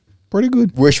reviewing it. Pretty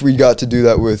good. Wish we got to do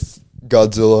that with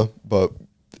Godzilla, but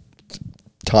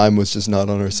time was just not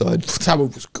on our side. That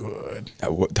movie was good.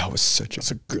 That was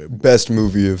such a good best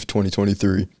movie of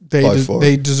 2023 by far.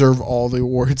 They deserve all the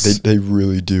awards. They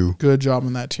really do. Good job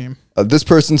on that team. This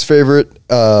person's favorite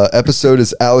episode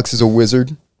is Alex is a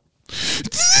Wizard.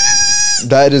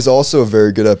 That is also a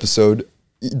very good episode,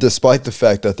 despite the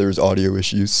fact that there's audio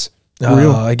issues.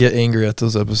 I get angry at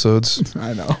those episodes.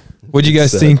 I know. What'd you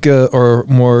guys think, or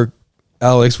more,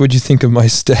 Alex, what'd you think of my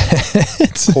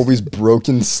stats? Colby's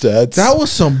broken stats. That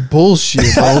was some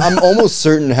bullshit, bro. I'm almost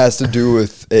certain it has to do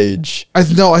with age. I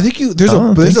think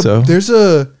there's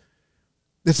a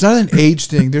it's not an age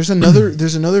thing. There's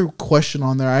another question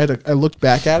on there. I looked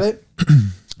back at it.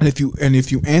 And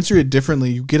if you answer it differently,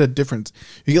 you get a difference.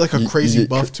 You get like a crazy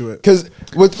buff to it. Because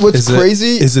what's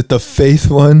crazy is it the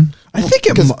faith one? I think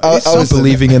it. I was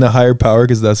believing in a higher power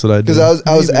because that's what I do. Because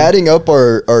I was adding up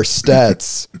our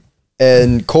stats,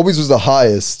 and Colby's was the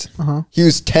highest. Uh-huh. He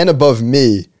was 10 above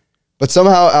me, but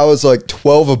somehow I was like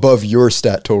 12 above your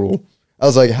stat total. I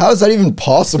was like, how is that even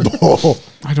possible?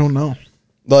 I don't know.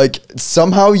 Like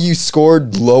somehow you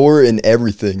scored lower in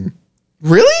everything.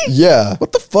 Really? Yeah.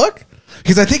 What the fuck?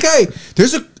 Because I think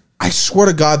I swear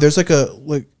to God, there's like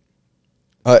it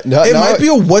might be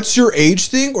a what's your age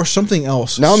thing or something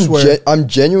else. Now I'm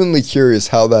genuinely curious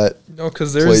how that. No,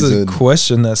 because there's a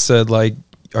question that said like,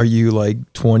 are you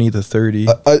like 20 to 30?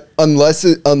 Unless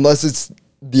it's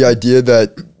the idea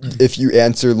that if you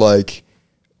answer like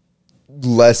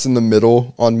less in the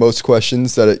middle on most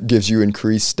questions, that it gives you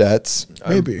increased stats.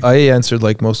 Maybe. I answered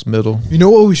like most middle. You know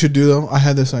what we should do though? I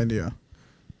had this idea.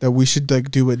 That we should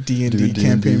like do a D&D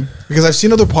campaign. Because I've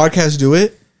seen other podcasts do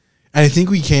it, and I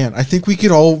think we can. I think we could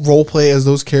all role play as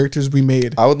those characters we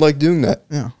made. I would like doing that.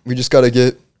 Yeah. We just got to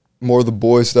get more of the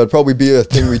boys. That'd probably be a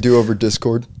thing we do over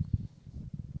Discord.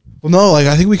 Well, no, like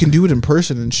I think we can do it in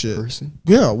person and shit.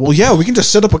 Yeah. Well, yeah, we can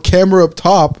just set up a camera up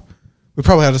top. We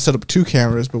probably have to set up 2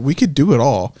 cameras, but we could do it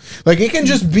all. Like it can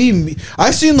just be me.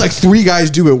 I've seen like 3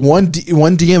 guys do it. One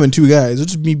DM and 2 guys. It'll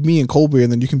just be me and Colby, and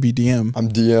then you can be DM. I'm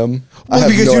DM. Well, I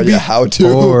have no idea how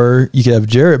to. Or you could have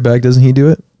Jarrett back. Doesn't he do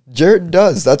it? Jarrett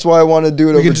does. That's why I want to do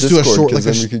it over Discord, because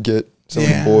then we could get some of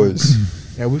the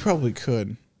boys. Yeah, we probably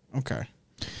could. Okay.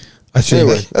 I think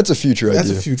anyway, that's a future idea.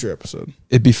 That's a future episode.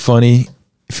 It'd be funny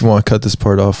if you want to cut this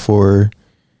part off for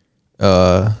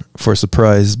a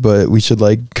surprise, but we should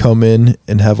like come in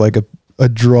and have like a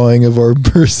drawing of our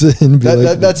person.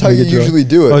 That's how you usually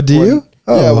do it. Oh, do you?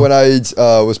 Yeah, when I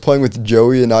was playing with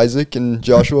Joey and Isaac and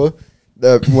Joshua,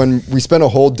 when we spent a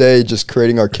whole day just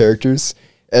creating our characters,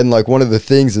 and like one of the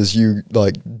things is you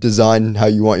like design how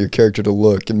you want your character to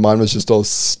look, and mine was just all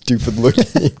stupid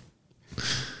looking.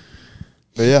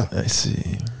 But yeah, I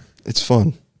see. It's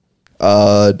fun.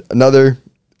 Another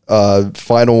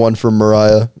final one for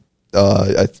Mariah.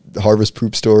 Harvest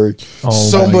Poop Story.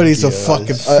 Somebody's a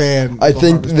fucking fan. I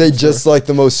think they just like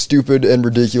the most stupid and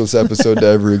ridiculous episode to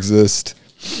ever exist.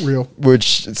 Real.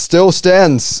 Which still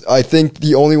stands. I think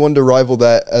the only one to rival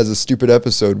that as a stupid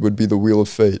episode would be the Wheel of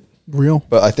Fate. Real.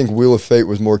 But I think Wheel of Fate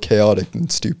was more chaotic than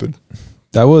stupid.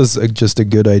 That was just a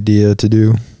good idea to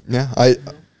do. Yeah,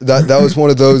 that was one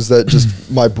of those that just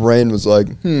my brain was like,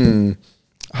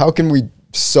 how can we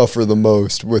suffer the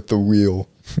most with the wheel?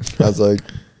 I was like,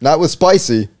 not with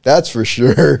spicy, that's for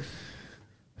sure.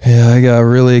 Yeah, I got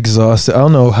really exhausted. I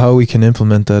don't know how we can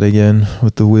implement that again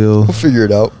with the wheel. We'll figure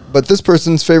it out. But this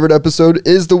person's favorite episode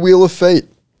is the Wheel of Fate.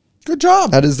 Good job.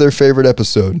 That is their favorite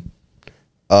episode.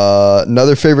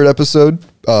 Another favorite episode,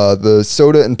 the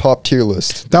soda and pop tier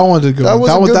list. That one did good.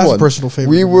 That's a personal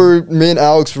favorite. Me and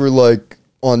Alex were like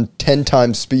on 10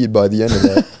 times speed by the end of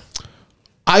that.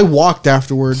 I walked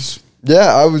afterwards.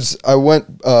 Yeah, I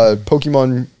went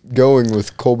Pokemon going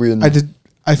with Colby and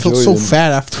I felt so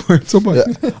fat afterwards. Yeah,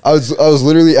 I was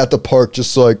literally at the park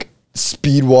just like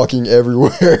speed walking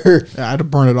everywhere. Yeah, I had to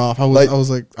burn it off. I was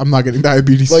like, I'm not getting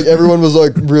diabetes. Like everyone was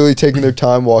like really taking their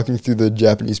time walking through the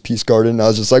Japanese Peace Garden. I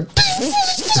was just like,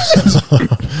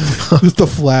 just the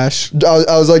flash.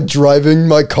 I was like driving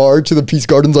my car to the Peace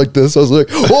Gardens like this. I was like,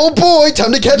 oh boy,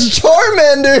 time to catch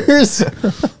Charmanders.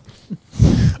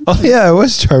 Oh yeah, it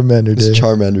was Charmander Day. It's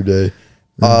Charmander Day.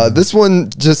 This one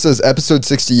just says episode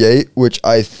 68, which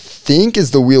I think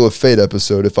is the Wheel of Fate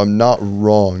episode, if I'm not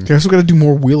wrong. Guess we gotta do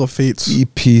more Wheel of Fates.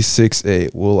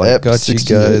 EP68. Well, I Ep got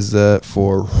 68. you guys that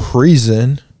for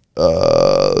reason.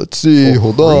 Let's see. For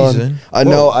Hold on. reason. I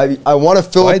know. I want to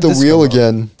fill up Why'd the this wheel come up?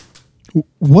 again.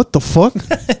 What the fuck?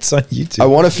 It's on YouTube. I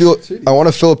want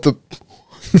to fill up the.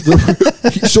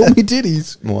 Show me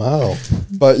titties. Wow.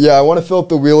 But yeah, I want to fill up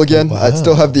the wheel again. Wow. I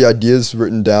still have the ideas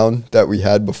written down that we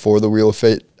had before the Wheel of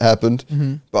Fate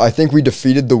happened. But I think we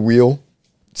defeated the wheel,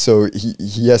 so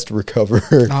he has to recover.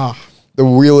 Ah. The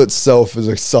wheel itself is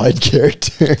a side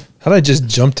character. How did I just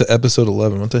jump to episode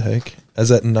 11? What the heck? I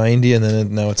was at 90 and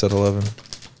then now it's at 11.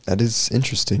 That is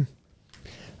interesting.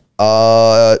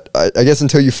 I guess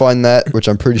until you find that, which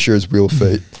I'm pretty sure is Wheel of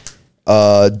Fate.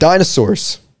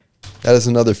 Dinosaurs. That is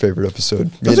another favorite episode.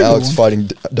 Me That's and a good Alex one. fighting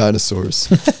dinosaurs.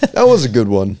 That was a good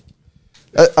one.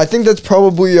 I think that's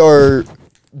probably our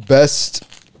best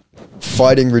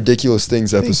fighting ridiculous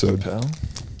things episode.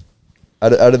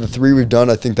 Out of the three we've done,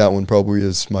 I think that one probably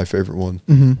is my favorite one.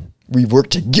 We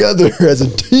work together as a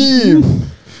team.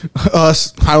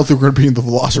 Us. I don't think we're gonna be in the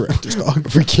Velociraptors,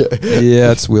 dog. We can't.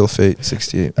 Yeah, it's Wheel of Fate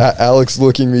 68. Alex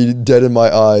looking me dead in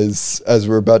my eyes as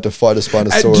we're about to fight a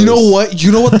Spinosaurus. You know what?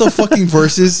 You know what the fucking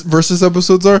versus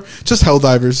episodes are? Just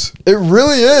Helldivers. It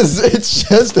really is. It's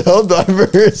just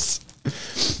Helldivers.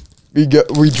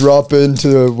 We drop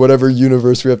into whatever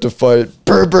universe we have to fight.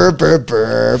 Brr, brr, brr,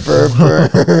 brr, brr,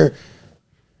 brr.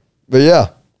 But yeah,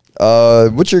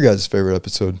 what's your guys' favorite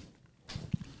episode?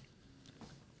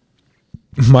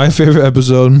 My favorite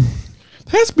episode.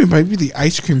 That has been maybe the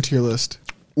ice cream tier list.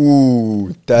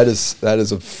 Ooh, that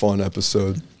is a fun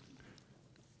episode.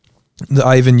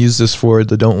 I even use this for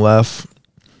the don't laugh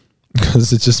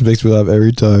because it just makes me laugh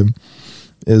every time.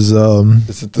 Is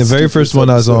Is it the very stupidest first one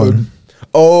I was episode? on.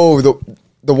 Oh,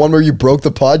 the one where you broke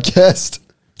the podcast.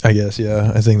 I guess,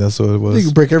 yeah. I think that's what it I think was.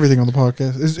 you break everything on the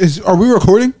podcast. Are we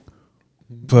recording?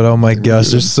 But oh my gosh,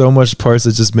 there's so much parts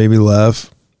that just made me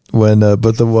laugh. When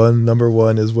but the number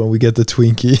one is when we get the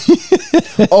Twinkie.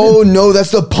 Oh no,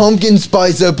 that's the pumpkin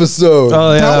spice episode.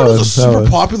 Oh yeah, that one was a that super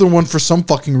one. popular one for some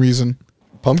fucking reason.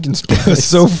 Pumpkin spice. It's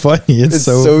so funny. It's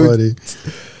so funny.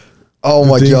 Oh The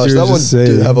my things gosh, you were that one just did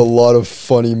saying. have a lot of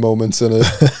funny moments in it.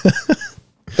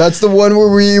 That's the one where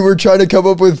we were trying to come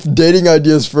up with dating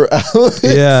ideas for Alex.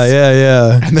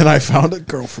 Yeah. And then I found a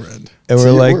girlfriend. And See,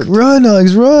 we're it like, worked. run,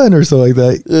 Alex, run, or something like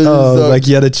that. Yeah, exactly. Like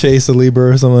you had to chase a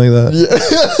Libra or something like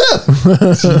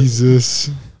that. Yeah. Jesus.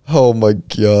 Oh my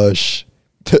gosh.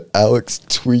 The Alex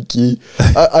Tweaky.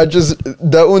 I just,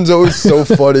 that one's always so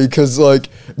funny because like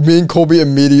me and Colby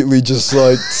immediately just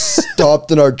like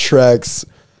stopped in our tracks,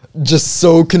 just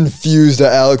so confused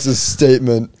at Alex's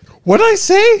statement. What did I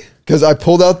say? Because I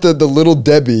pulled out the little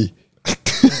Debbie.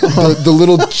 the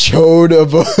little chode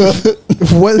of a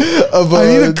What? of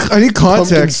I need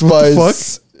context. What the fuck?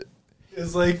 spice.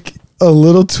 It's like a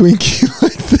little Twinkie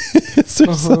like this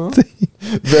or something.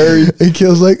 Very. And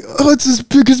Kale's like, oh, it's as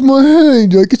big as my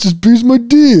hand. Like, it's as big as my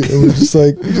dick. And we're just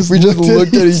like, We just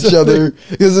looked at each other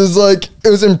because it was like it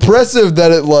was impressive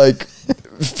that it like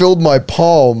filled my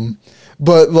palm,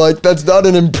 but like that's not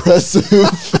an impressive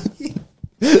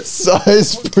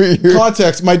size for your.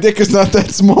 Context. My dick is not that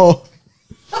small.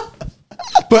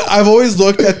 But I've always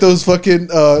looked at those fucking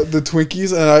the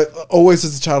Twinkies, and I always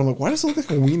as a child I'm like, why does it look like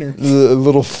a wiener? A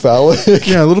little phallic.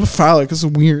 Yeah, a little bit phallic. It's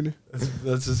weird.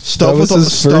 That's his, Stuff with,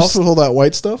 stuff with all that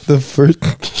white stuff. the first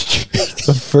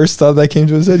thought that came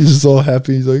to his head. He's just all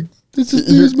happy. He's like, this is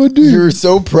big as my dick. You're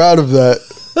so proud of that,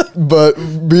 but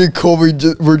me and Colby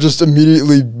were just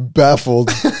immediately baffled.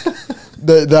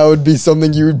 That would be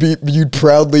something you'd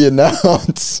proudly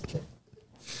announce.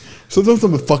 Sometimes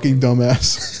I'm a fucking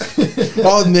dumbass.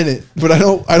 I'll admit it, but I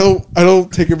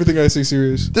don't take everything I say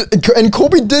serious. And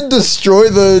Colby did destroy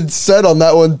the set on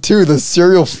that one too. The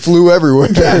cereal flew everywhere.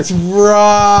 That's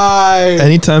right.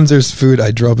 Anytime there's food,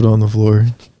 I drop it on the floor.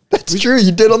 That's true.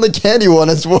 You did on the candy one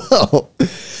as well.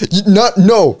 Not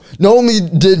only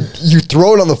did you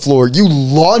throw it on the floor, you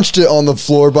launched it on the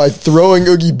floor by throwing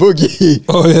Oogie Boogie.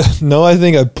 Oh yeah. No, I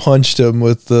think I punched him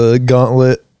with the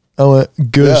gauntlet. I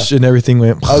went gush and everything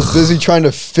went. I was busy trying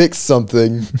to fix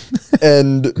something,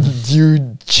 and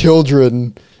you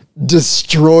children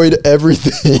destroyed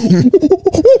everything.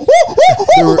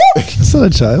 It's not a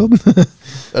child.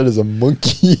 That is a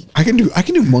monkey. I can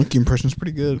do monkey impressions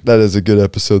pretty good. That is a good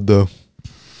episode, though.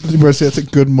 You better say that's a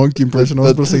good monkey impression. I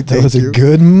was supposed to say That thank was you. a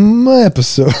good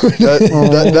episode.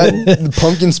 That the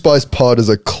pumpkin spice pod is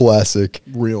a classic.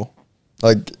 Real.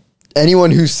 Like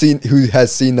anyone who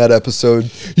has seen that episode,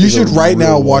 You is a should right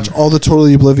now real watch one. all the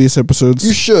Totally Oblivious episodes.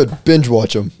 You should binge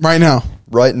watch them right now.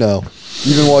 right now,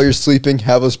 even while you're sleeping.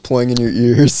 Have us playing in your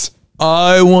ears.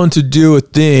 I want to do a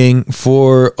thing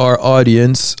for our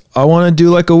audience. I want to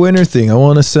do like a winter thing. I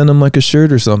want to send them like a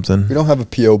shirt or something. We don't have a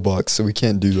PO box, so we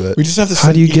can't do that. We just have to How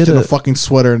send do you Ethan get a it? fucking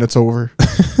sweater and it's over.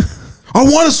 I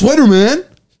want a sweater, man.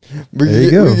 There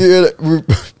you go.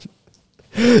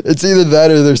 It's either that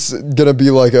or there's gonna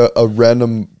be like a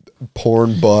random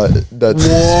porn bot that's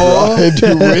subscribed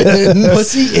to win.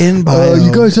 Pussy in bio.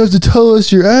 You guys have to tell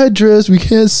us your address. We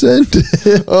can't send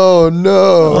it. Oh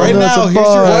no! Right Oh, no, now, it's a here's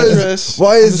your bot. address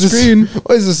Why on is the this? screen.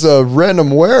 Why is this a random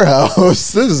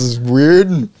warehouse? This is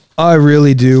weird. I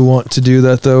really do want to do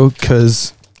that though,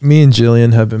 because me and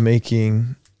Jillian have been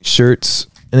making shirts,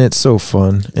 and it's so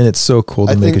fun, and it's so cool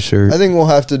to make a shirt. I think we'll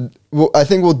have to. I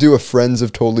think we'll do a Friends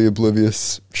of Totally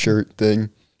Oblivious shirt thing,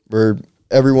 where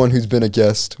everyone who's been a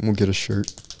guest will get a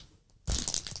shirt,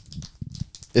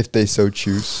 if they so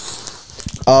choose.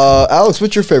 Alex,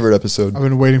 what's your favorite episode? I've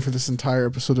been waiting for this entire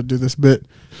episode to do this bit.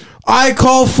 I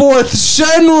call forth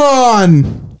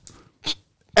Shenron.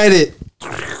 Edit.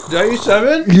 Did I use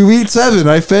 7? You eat 7.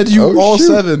 I fed you Oh, all shoot.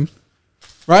 7.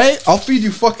 Right? I'll feed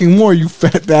you fucking more, you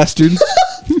fat bastard.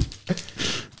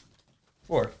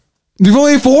 4. You've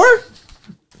only ate 4?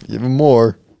 Even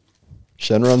more.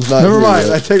 Shenron's not. Never here mind.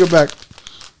 yet. I take it back.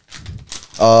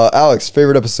 Alex,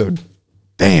 favorite episode?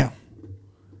 Damn.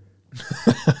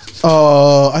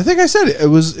 I think I said it. It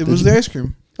was the ice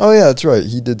cream. Oh yeah, that's right.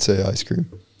 He did say ice cream.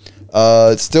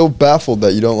 Still baffled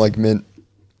that you don't like mint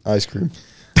ice cream.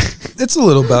 It's a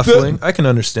little baffling. I can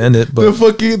understand it, but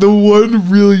The one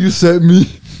reel you sent me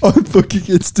on fucking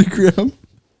Instagram.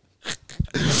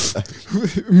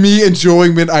 Me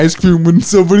enjoying mint ice cream when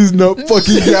somebody's not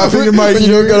fucking yapping in my But ear. you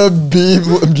don't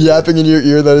gotta be yapping in your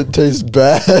ear that it tastes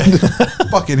bad.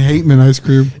 Fucking hate mint ice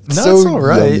cream. that's so all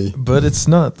right. yummy. But it's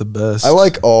not the best. I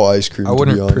like all ice cream. I to be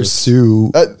wouldn't honest.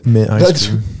 pursue mint ice That's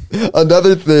cream.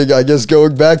 another thing. I guess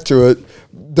going back to it,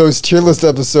 those tier list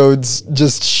episodes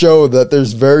just show that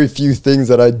there's very few things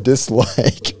that I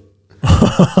dislike.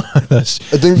 I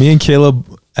think Me and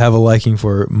Caleb have a liking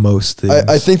for most things.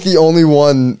 I think the only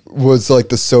one was like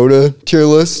the soda tier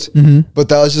list, but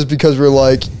that was just because we're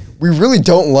like, we really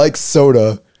don't like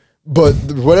soda, but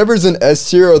whatever's in S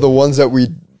tier are the ones that we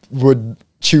would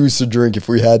choose to drink if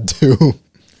we had to.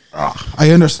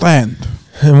 I understand.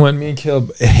 And when me and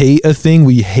Caleb hate a thing,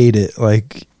 we hate it.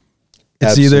 Like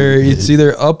it's Absolutely.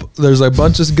 either up. There's a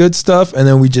bunch of good stuff, and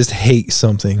then we just hate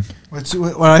something.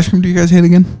 What ice cream do you guys hate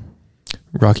again?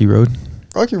 Rocky Road.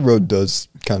 Rocky Road does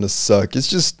kind of suck. It's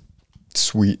just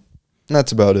sweet. And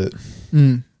that's about it.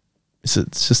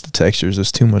 It's just the textures.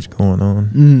 There's too much going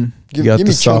on. Give, got give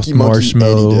the me soft Chunky Monkey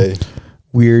marshmallow. any day.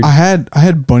 Weird. I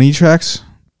had bunny tracks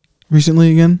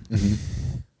recently again.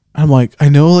 I'm like, I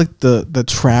know like the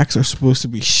tracks are supposed to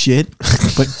be shit,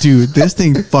 but dude, this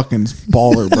thing fucking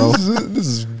baller, bro. This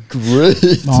is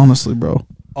great. Honestly, bro.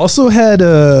 Also had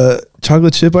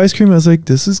chocolate chip ice cream. I was like,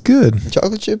 this is good.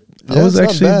 Chocolate chip? I Yeah, was it's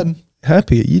actually not bad.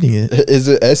 happy at eating it. Is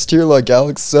it S tier like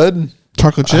Alex said?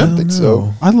 Chocolate chip? I think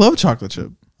so. I love chocolate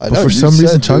chip. I But know, for you some said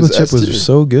reason, it chocolate chip S tier. was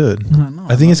so good. know,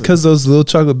 I think it's because those little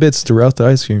chocolate bits throughout the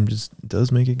ice cream just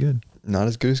does make it good. Not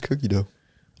as good as cookie dough.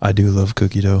 I do love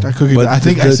cookie dough. That cookie dough- I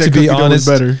think I said to cookie be dough was honest,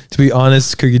 better. To be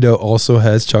honest, cookie dough also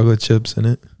has chocolate chips in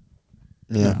it.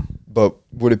 Yeah. But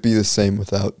would it be the same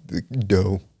without the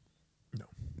dough?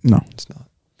 No. It's not.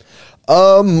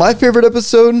 My favorite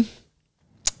episode?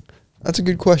 That's a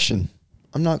good question.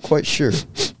 I'm not quite sure.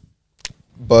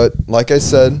 But like I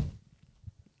said,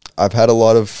 I've had a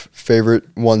lot of favorite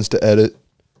ones to edit.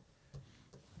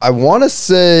 I want to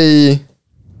say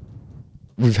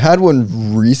we've had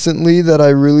one recently that I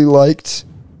really liked.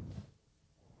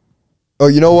 Oh,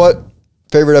 you know what?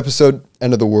 Favorite episode,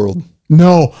 End of the World.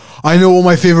 No. I know what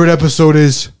my favorite episode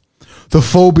is. The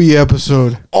phobia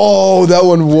episode. Oh, that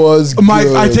one was good.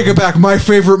 I take it back. My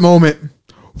favorite moment.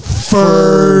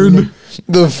 Fern.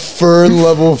 The fern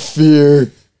level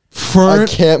fear. Fern. I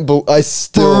can't believe I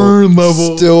Fern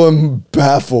level. still am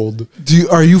baffled.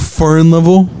 Are you fern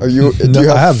level? Are you do No,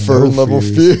 you I have have no fern level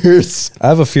fears. fears? I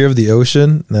have a fear of the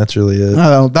ocean. And that's really it.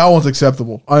 No, that one's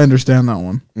acceptable. I understand that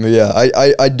one. Yeah,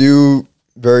 I do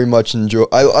very much enjoy.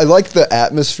 I like the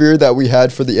atmosphere that we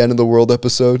had for the End of the World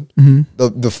episode.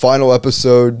 The final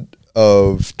episode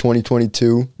of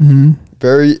 2022.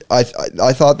 Very, I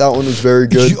thought that one was very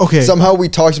good. Okay. Somehow we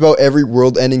talked about every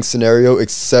world-ending scenario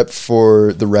except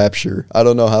for the rapture. I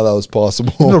don't know how that was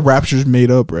possible. The rapture's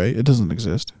made up, right? It doesn't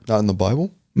exist. Not in the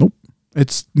Bible. Nope.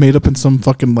 It's made up in some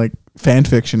fucking like fan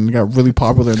fiction. It got really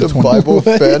popular in the The 20s. Bible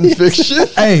fan fiction.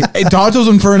 Hey, Dante's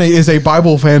Inferno is a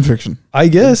Bible fan fiction. I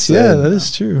guess, yeah, Insane. that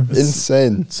is true.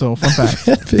 Insane. So fun fact: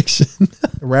 Fan fiction.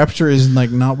 the rapture is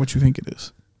like not what you think it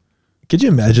is. Could you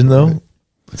imagine though,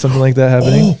 something like that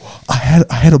happening? Oh, I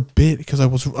had a bit because I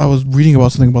was reading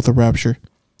about something about the rapture.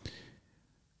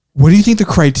 What do you think the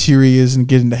criteria is in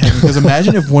getting to heaven? Because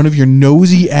imagine if one of your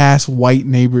nosy ass white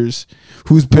neighbors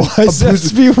who's been Why does that have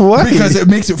to be white? because it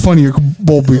makes it funnier.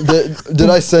 Bulby. Did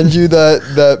I send you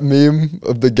that meme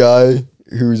of the guy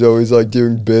who's always like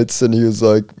doing bits and he was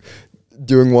like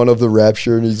doing one of the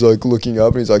rapture and he's like looking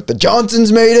up and he's like, the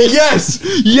Johnsons made it?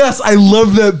 Yes, I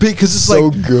love that bit because it's So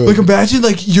like good. Like imagine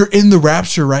like you're in the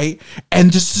rapture, right?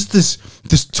 And just this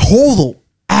total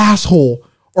asshole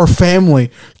or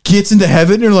family gets into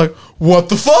heaven and you're like, what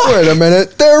the fuck? Wait a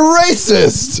minute, they're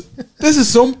racist. This is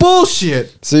some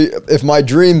bullshit. See, if my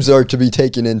dreams are to be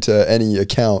taken into any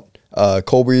account,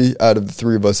 Colby, out of the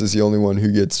three of us, is the only one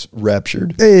who gets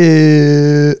raptured.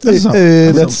 That's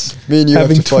Me and you have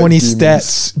having to fight 20 demons.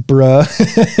 stats, bruh.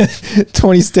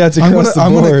 20 stats across the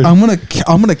board.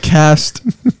 I'm gonna cast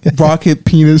rocket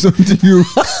penis onto you.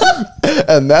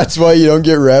 And that's why you don't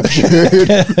get raptured.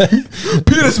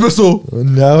 Penis missile.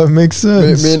 Now it makes me,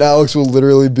 sense. me and Alex will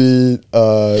literally be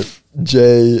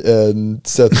Jay and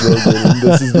Seth Rogen. And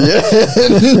this is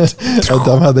the end. I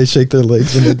love how they shake their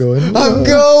legs when they're going. I'm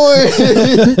going.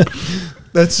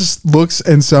 That just looks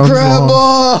and sounds Grab wrong.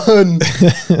 on.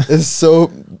 It's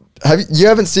so. You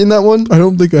haven't seen that one? I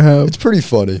don't think I have. It's pretty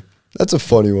funny. That's a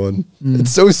funny one.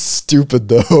 It's so stupid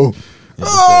though.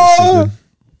 Oh!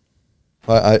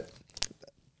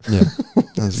 Yeah,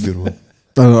 that's a good one.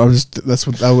 I don't know.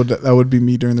 That would be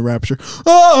me during the rapture.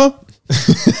 Ah!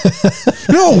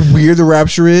 You know how weird the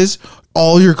rapture is?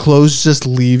 All your clothes just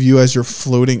leave you as you're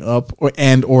floating up, or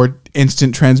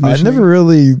instant transmission. I never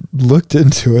really looked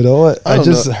into it. I don't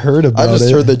just know. heard about it. I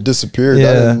just heard they disappeared.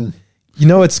 Yeah. You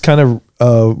know, it's kind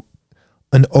of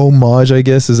an homage, I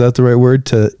guess. Is that the right word?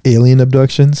 To alien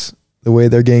abductions, the way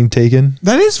they're getting taken.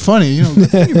 That is funny. You know,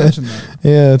 you mentioned that.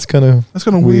 Yeah, it's kind of That's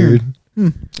kind of weird.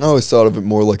 I always thought of it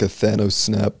more like a Thanos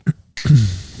snap.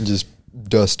 Just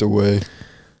dust away.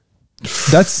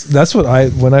 That's what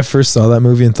when I first saw that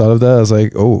movie and thought of that, I was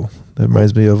like, oh, that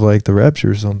reminds me of like the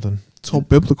rapture or something. It's all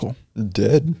biblical.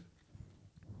 Dead.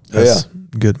 That's a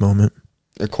good moment.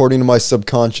 According to my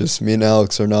subconscious, me and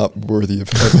Alex are not worthy of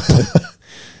heaven.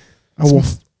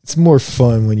 It's more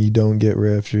fun when you don't get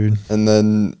raptured. And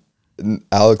then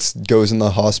Alex goes in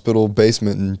the hospital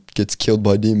basement and gets killed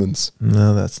by demons.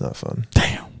 No, that's not fun.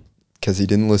 Damn. Because he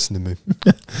didn't listen to me.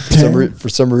 For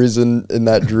some reason, in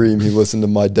that dream, he listened to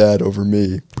my dad over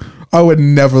me. I would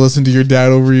never listen to your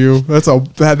dad over you.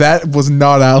 That was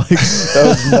not Alex.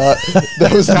 That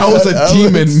was a Alex.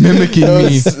 demon mimicking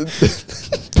me.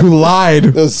 Who lied.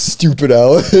 That was stupid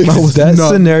Alex. Does that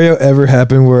scenario ever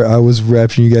happen where I was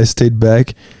raptured and you guys stayed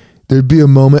back? There'd be a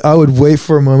moment. I would wait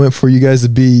for a moment for you guys to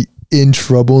be in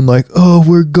trouble and like, oh,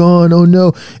 we're gone. Oh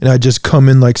no. And I'd just come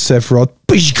in like Sephiroth.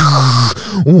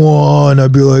 One.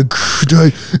 I'd be like,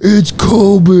 it's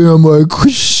Colby. I'm like,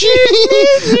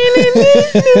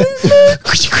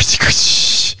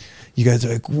 you guys are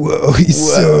like, whoa,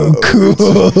 he's so cool.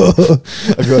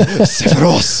 I'd be like,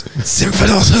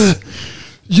 Sephiroth.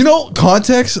 You know,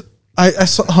 context. I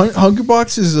saw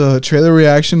Hungrybox's trailer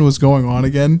reaction was going on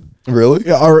again. Really?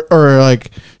 Yeah, or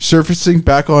like surfacing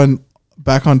back on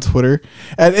Twitter,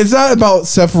 and it's not about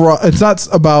Sephiroth. It's not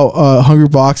about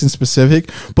Hungrybox in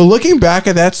specific. But looking back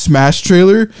at that Smash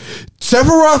trailer,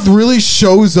 Sephiroth really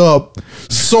shows up,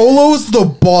 solos the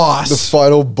boss, The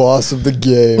final boss of the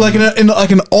game. like in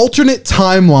like an alternate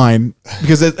timeline,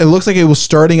 because it looks like it was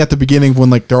starting at the beginning when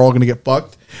like they're all gonna get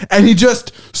fucked. And he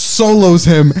just solos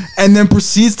him and then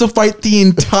proceeds to fight the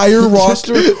entire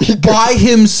roster by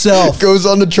himself. Goes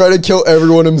on to try to kill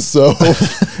everyone himself.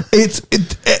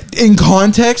 In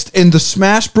context, in the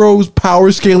Smash Bros.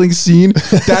 Power scaling scene,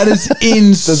 that is That's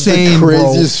insane, the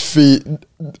craziest feat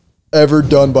ever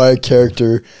done by a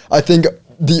character. I think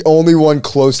the only one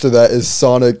close to that is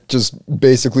Sonic just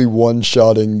basically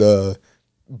one-shotting the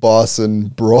boss in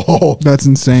Brawl. That's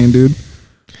insane, dude.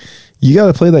 You got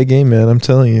to play that game, man. I'm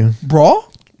telling you.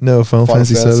 Brawl? No, Final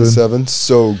Fantasy 7.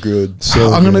 So good.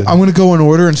 So I'm good. gonna go in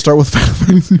order and start with Final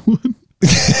Fantasy 1.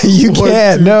 You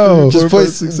can't. No. Just play, 4,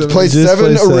 5, 6, 7. play Just 7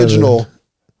 play 7. original.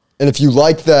 And if you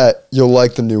like that, you'll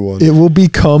like the new one. It will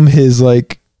become his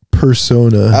like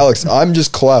persona. Alex, I'm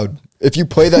just Cloud. If you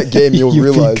play that game, you'll You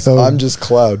realize become- I'm just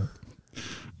Cloud.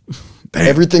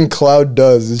 Everything Cloud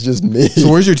does is just me. So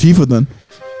where's your Tifa then?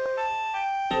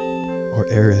 Or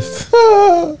Aerith.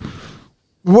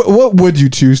 What would you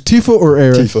choose, Tifa or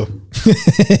Aerith?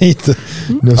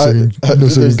 Tifa. No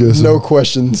second guess. No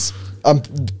questions. I'm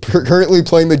currently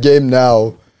playing the game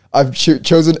now. I've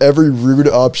chosen every rude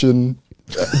option,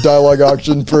 dialogue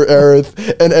option for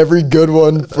Aerith, and every good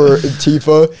one for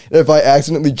Tifa. And if I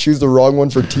accidentally choose the wrong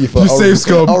one for Tifa,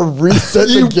 I'll reset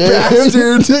the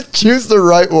game to choose the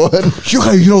right one.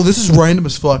 You know, this is random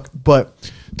as fuck, but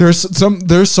there's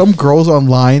some girls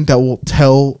online that will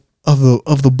tell of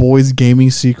the boys'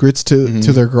 gaming secrets to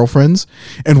their girlfriends,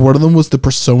 and one of them was the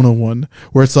Persona one,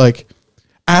 where it's like,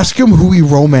 ask him who he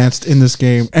romanced in this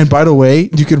game, and by the way,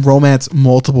 you can romance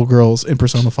multiple girls in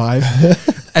Persona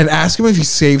 5, and ask him if he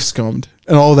save scummed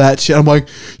and all that shit. I'm like,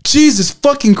 Jesus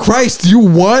fucking Christ, do you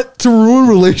want to ruin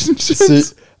relationships?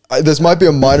 See, this might be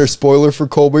a minor spoiler for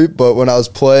Colby, but when I was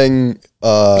playing,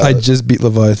 I just beat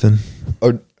Leviathan.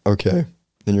 Oh, okay,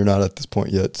 then you're not at this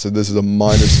point yet, so this is a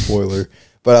minor spoiler.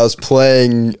 But I was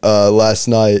playing last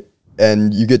night,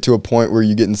 and you get to a point where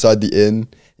you get inside the inn,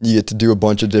 and you get to do a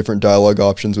bunch of different dialogue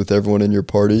options with everyone in your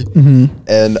party.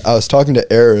 And I was talking to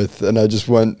Aerith, and I just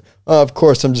went, oh, of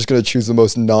course, I'm just going to choose the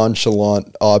most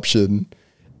nonchalant option.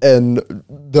 And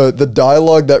the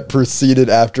dialogue that proceeded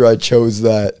after I chose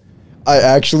that, I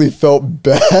actually felt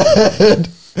bad.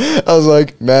 I was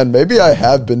like, man, maybe I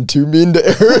have been too mean to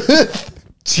Aerith.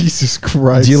 Jesus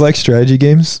Christ. Do you like strategy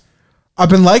games? I've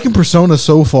been liking Persona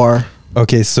so far.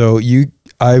 Okay, so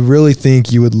I really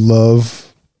think you would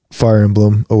love Fire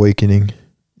Emblem Awakening.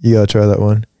 You gotta try that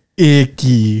one.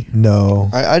 Icky. No,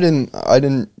 I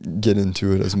didn't get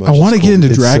into it as much. I want to get into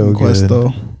It's Dragon so Quest good.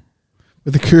 though.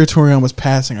 With Akira Toriyama's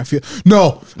passing, I feel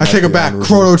I take it back.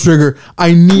 Chrono Trigger.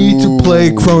 I need to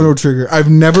play Chrono Trigger.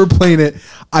 I've never played it.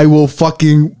 I will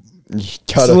fucking.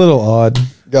 it's a little odd.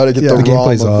 Gotta get Yeah, the the ROM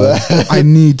of gameplay's odd. that. I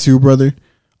need to, brother.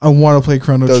 I want to play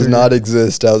Chrono Does Trigger. not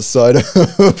exist outside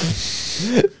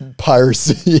of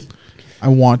piracy. I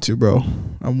want to, bro.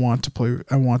 I want to play.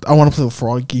 I want to play the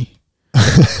Froggy.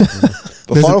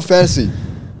 But Final Fantasy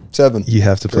 7. You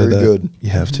have to play Very that. good. You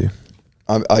have to.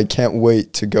 I can't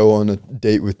wait to go on a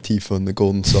date with Tifa and the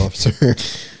Golden Saucer.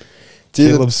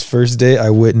 Caleb's first date,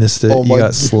 I witnessed it. Oh You my got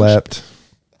gosh. slapped.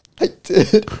 I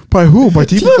did. By who? By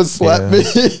Tifa? Tifa slapped me.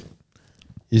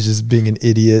 He's just being an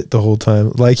idiot the whole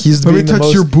time. Like he's Let me being the touch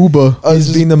most. your booba.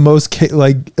 He's being the most.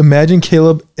 Imagine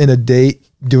Caleb in a date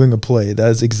doing a play.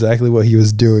 That's exactly what he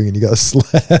was doing, and he got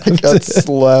slapped. Got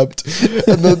slapped.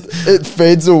 And then it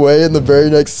fades away, and the very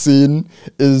next scene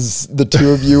is the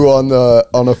two of you on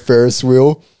a Ferris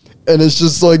wheel. And it's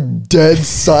just like dead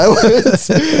silence.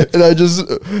 And I just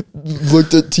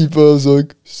looked at Tifa. I was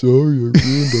like, sorry, I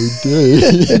ruined our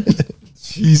day.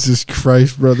 Jesus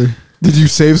Christ, brother. Did you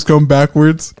save scum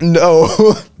backwards? No.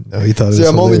 No, he thought it was See,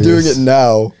 I'm only doing hilarious. it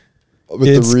now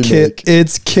with the remake.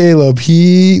 It's Caleb.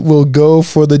 He will go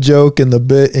for the joke and the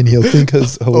bit, and he'll think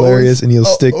it's hilarious, and he'll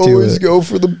stick to always it. go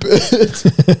for the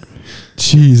bit.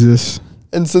 Jesus.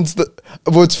 And since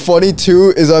what's funny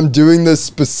too is I'm doing this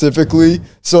specifically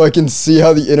so I can see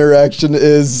how the interaction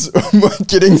is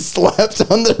getting slapped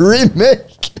on the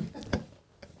remake.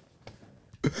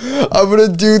 I'm gonna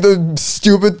do the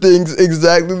stupid things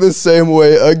exactly the same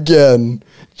way again,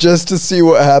 just to see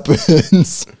what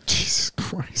happens. Jesus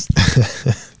Christ.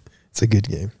 It's a good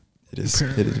game. It is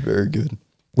very good.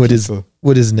 What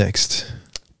is next?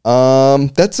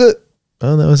 That's it.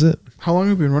 Oh, that was it. How long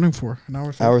have we been running for? An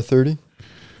hour? 30? Hour 30.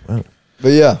 Wow. But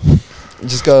yeah,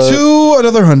 just got To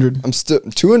another 100. I'm still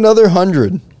to another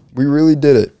 100. We really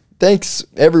did it. Thanks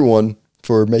everyone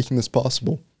for making this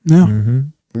possible. Yeah. Mm-hmm.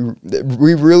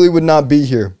 We really would not be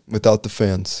here without the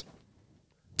fans.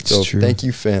 So true. thank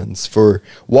you, fans, for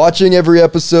watching every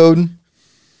episode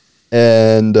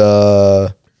and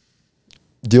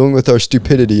dealing with our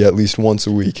stupidity at least once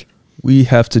a week. We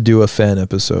have to do a fan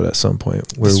episode at some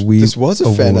point where This was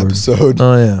a fan episode.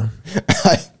 Oh yeah.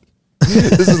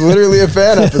 This is literally a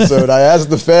fan episode. I asked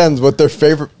the fans what their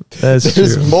favorite. That's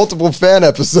There's true. multiple fan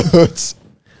episodes.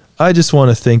 I just want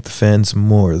to thank the fans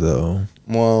more though.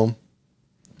 Well,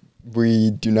 we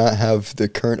do not have the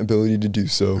current ability to do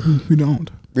so. We don't.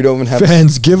 We don't even have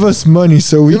Fans, give us money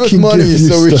so we give us can money give you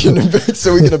so we stuff. can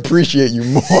so we can appreciate you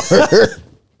more.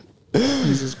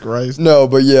 Jesus Christ. No,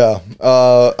 but yeah,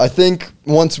 I think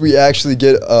once we actually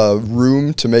get a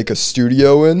room to make a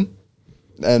studio in,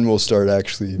 then we'll start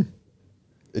actually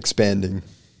expound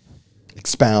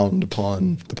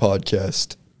upon the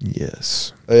podcast.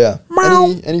 Yes. But yeah,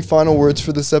 any final words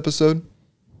for this episode?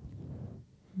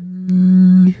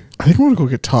 I think I'm gonna go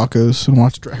get tacos and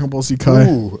watch Dragon Ball Z Kai.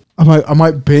 Ooh, I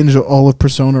might binge all of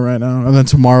Persona right now, and then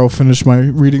tomorrow finish my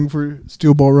reading for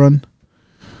Steel Ball Run.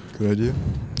 good idea.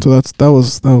 So that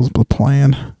was the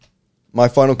plan. My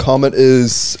final comment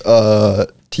is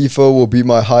Tifa will be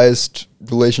my highest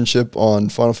relationship on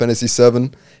Final Fantasy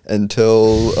VII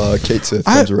until Kate Sith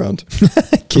comes around.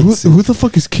 Who the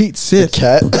fuck is Kate Sith?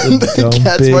 Cat. Dumb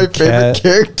Cat's big my favorite cat.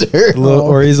 character.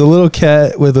 Or he's a little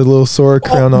cat with a little sore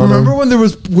crown on Remember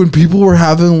him. when people were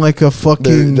having like a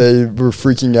fucking They were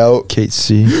freaking out. Kate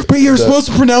C. but you're supposed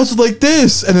to pronounce it like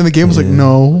this, and then the game was like,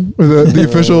 no. Or the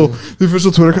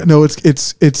official Twitter, no,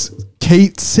 it's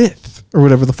Kate Sith or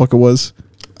whatever the fuck it was.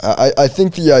 I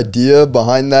think the idea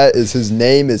behind that is his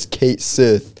name is Kate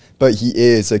Sith, but he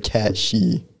is a cat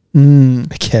she.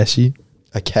 Akashi.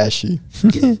 A Kashi.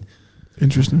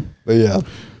 Interesting. But yeah,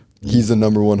 he's the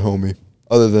number one homie,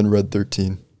 other than Red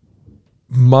 13.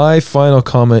 My final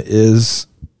comment is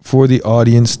for the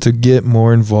audience to get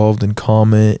more involved and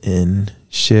comment and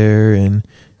share and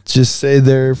just say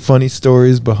their funny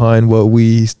stories behind what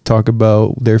we talk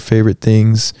about, their favorite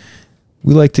things.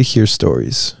 We like to hear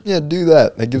stories. Yeah, do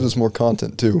that. That gives us more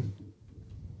content too.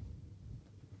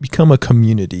 Become a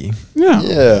community.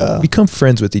 Yeah. Become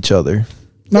friends with each other.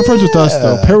 Not friends with us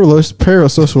though.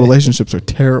 Parasocial relationships are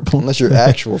terrible. Unless you're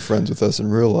actual friends with us in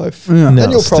real life. Yeah. No.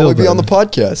 Then you'll still probably be then. on the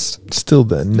podcast. Still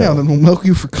then, no. Yeah, then we'll milk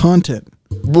you for content.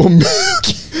 We'll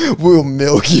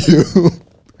milk you.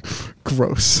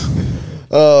 Gross.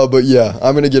 But yeah,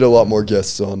 I'm going to get a lot more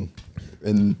guests on.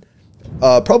 And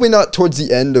probably not towards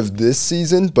the end of this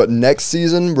season, but next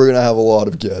season, we're going to have a lot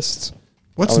of guests.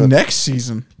 What's next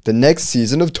season? The next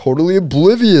season of Totally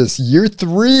Oblivious, year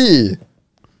 3.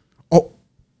 Oh,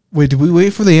 wait, did we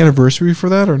wait for the anniversary for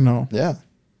that or no? Yeah.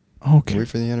 Okay. Wait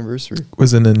for the anniversary.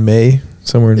 Was it in May?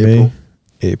 Somewhere in April.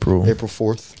 May? April. April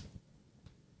 4th.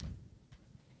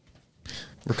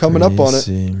 We're coming up on it.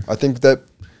 Crazy. I think that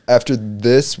after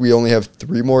this, we only have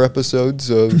 3 more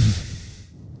episodes of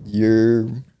year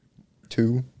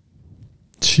 2.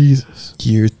 Jesus.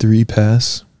 Year 3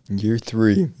 pass. Year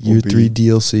 3. Year 3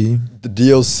 DLC. The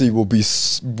DLC will be,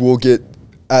 we'll get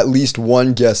at least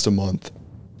one guest a month.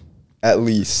 At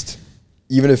least.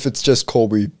 Even if it's just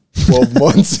Colby 12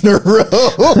 months in a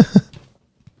row.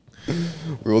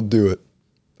 We'll do it.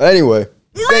 Anyway,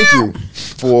 thank you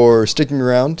for sticking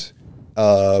around,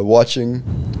 watching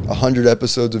 100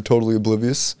 episodes of Totally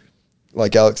Oblivious.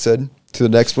 Like Alex said, to the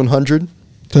next 100.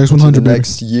 Next To 100, the baby.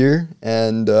 next year.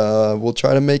 And we'll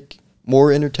try to make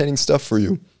more entertaining stuff for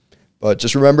you. But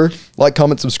just remember, like,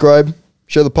 comment, subscribe,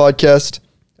 share the podcast,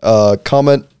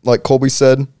 comment, like Colby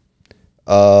said.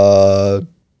 Pet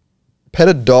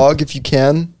a dog if you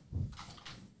can.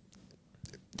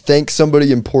 Thank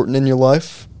somebody important in your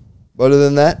life. Other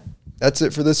than that, that's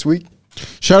it for this week.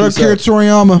 Shout out Peace Akira out.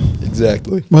 Toriyama.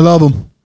 Exactly. I love him.